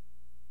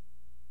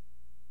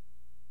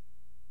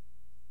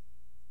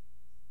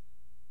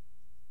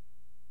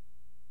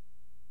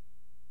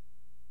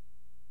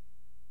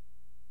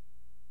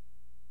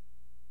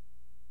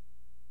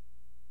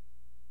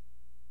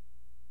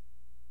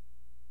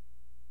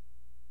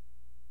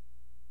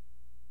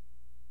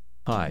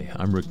 Hi,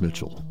 I'm Rick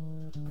Mitchell.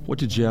 What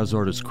did jazz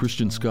artists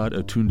Christian Scott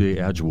Atunde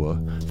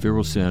Adjoa,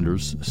 Pharoah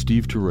Sanders,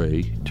 Steve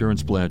Turre,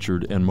 Terrence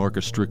Blanchard, and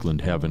Marcus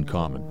Strickland have in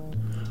common?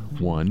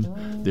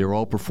 1, they are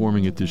all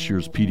performing at this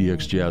year's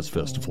PDX Jazz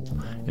Festival,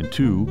 and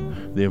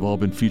 2, they have all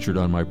been featured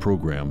on my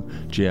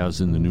program, Jazz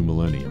in the New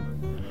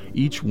Millennium.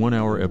 Each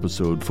one-hour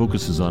episode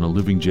focuses on a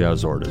living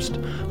jazz artist,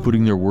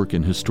 putting their work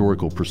in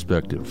historical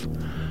perspective.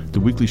 The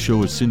weekly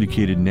show is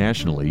syndicated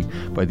nationally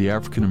by the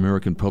African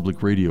American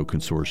Public Radio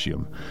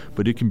Consortium,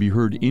 but it can be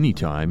heard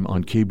anytime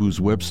on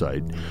KBOO's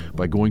website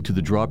by going to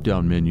the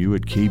drop-down menu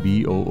at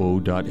kboo.fm,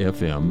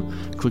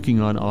 clicking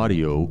on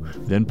audio,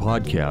 then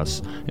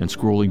podcasts, and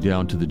scrolling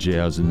down to the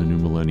Jazz in the New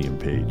Millennium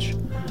page.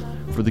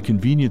 For the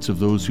convenience of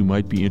those who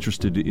might be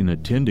interested in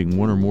attending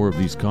one or more of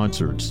these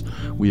concerts,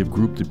 we have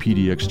grouped the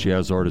PDX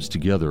jazz artists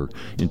together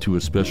into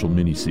a special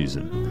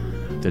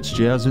mini-season. That's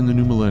Jazz in the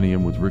New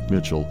Millennium with Rick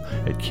Mitchell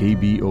at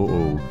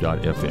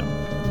kboo.fm.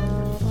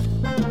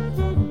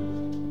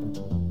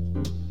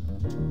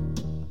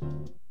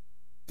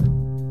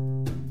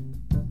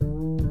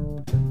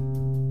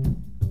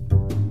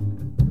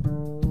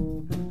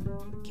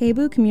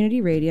 KBOO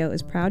Community Radio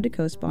is proud to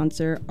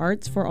co-sponsor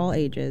Arts for All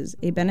Ages,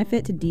 a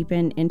benefit to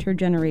deepen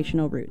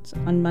intergenerational roots,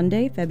 on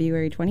Monday,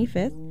 February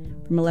 25th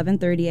from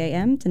 11:30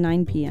 a.m. to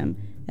 9 p.m.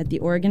 at the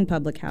Oregon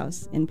Public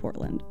House in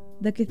Portland.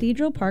 The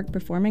Cathedral Park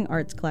Performing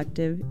Arts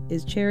Collective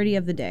is Charity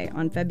of the Day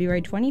on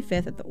February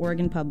 25th at the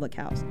Oregon Public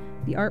House.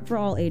 The Art for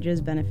All Ages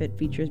benefit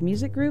features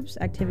music groups,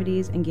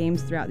 activities, and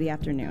games throughout the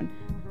afternoon,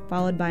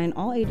 followed by an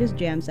all-ages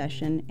jam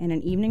session and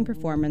an evening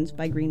performance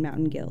by Green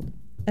Mountain Guild.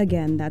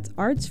 Again, that's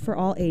Arts for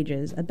All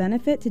Ages, a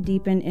benefit to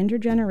deepen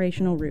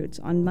intergenerational roots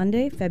on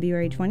Monday,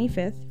 February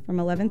 25th from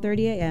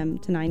 11:30 a.m.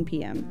 to 9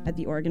 p.m. at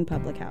the Oregon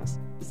Public House,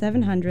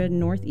 700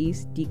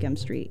 Northeast Deacom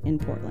Street in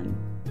Portland.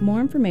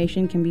 More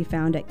information can be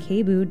found at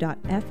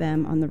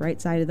kboo.fm on the right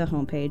side of the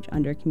homepage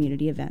under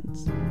Community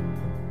Events.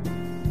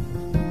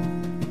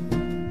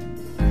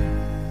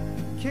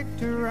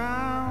 Kicked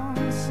around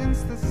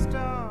since the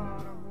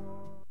start of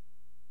war.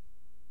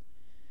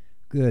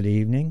 Good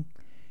evening.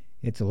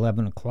 It's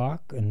 11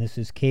 o'clock, and this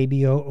is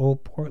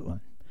KBOO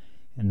Portland.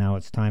 And now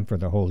it's time for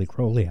the Holy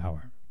Crowley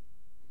Hour.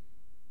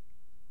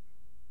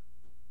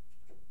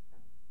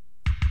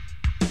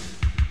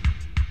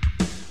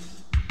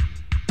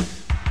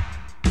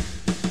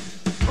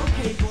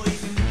 Okay,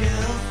 boys and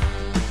girls,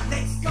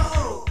 let's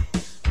go!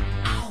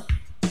 Ow!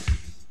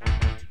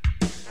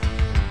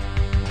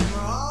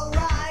 We're all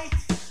right.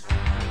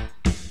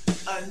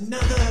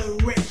 Another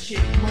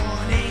wretched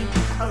morning,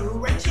 a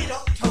wretched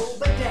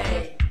October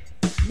day.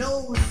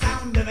 No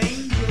sound of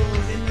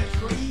angels in the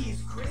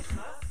trees,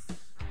 Christmas.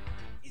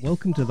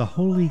 Welcome to the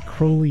Holy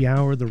Crowley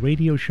Hour, the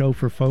radio show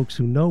for folks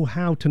who know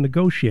how to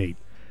negotiate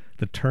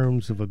the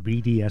terms of a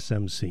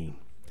BDSM scene.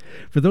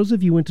 For those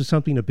of you into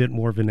something a bit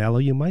more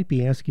vanilla, you might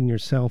be asking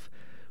yourself,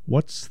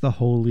 what's the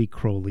Holy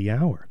Crowley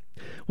Hour?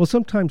 Well,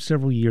 sometime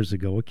several years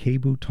ago, a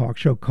KBOO talk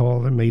show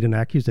caller made an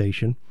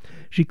accusation.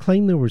 She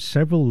claimed there were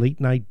several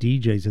late-night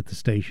DJs at the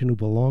station who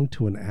belonged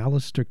to an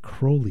Aleister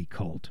Crowley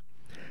cult.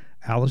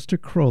 Aleister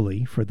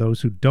Crowley, for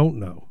those who don't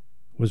know,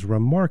 was a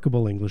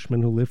remarkable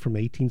Englishman who lived from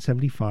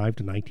 1875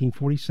 to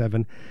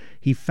 1947.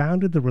 He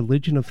founded the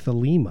religion of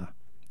Thelema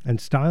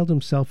and styled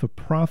himself a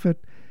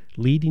prophet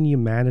leading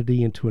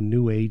humanity into a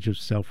new age of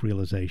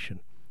self-realization.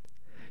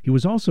 He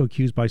was also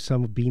accused by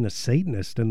some of being a Satanist, and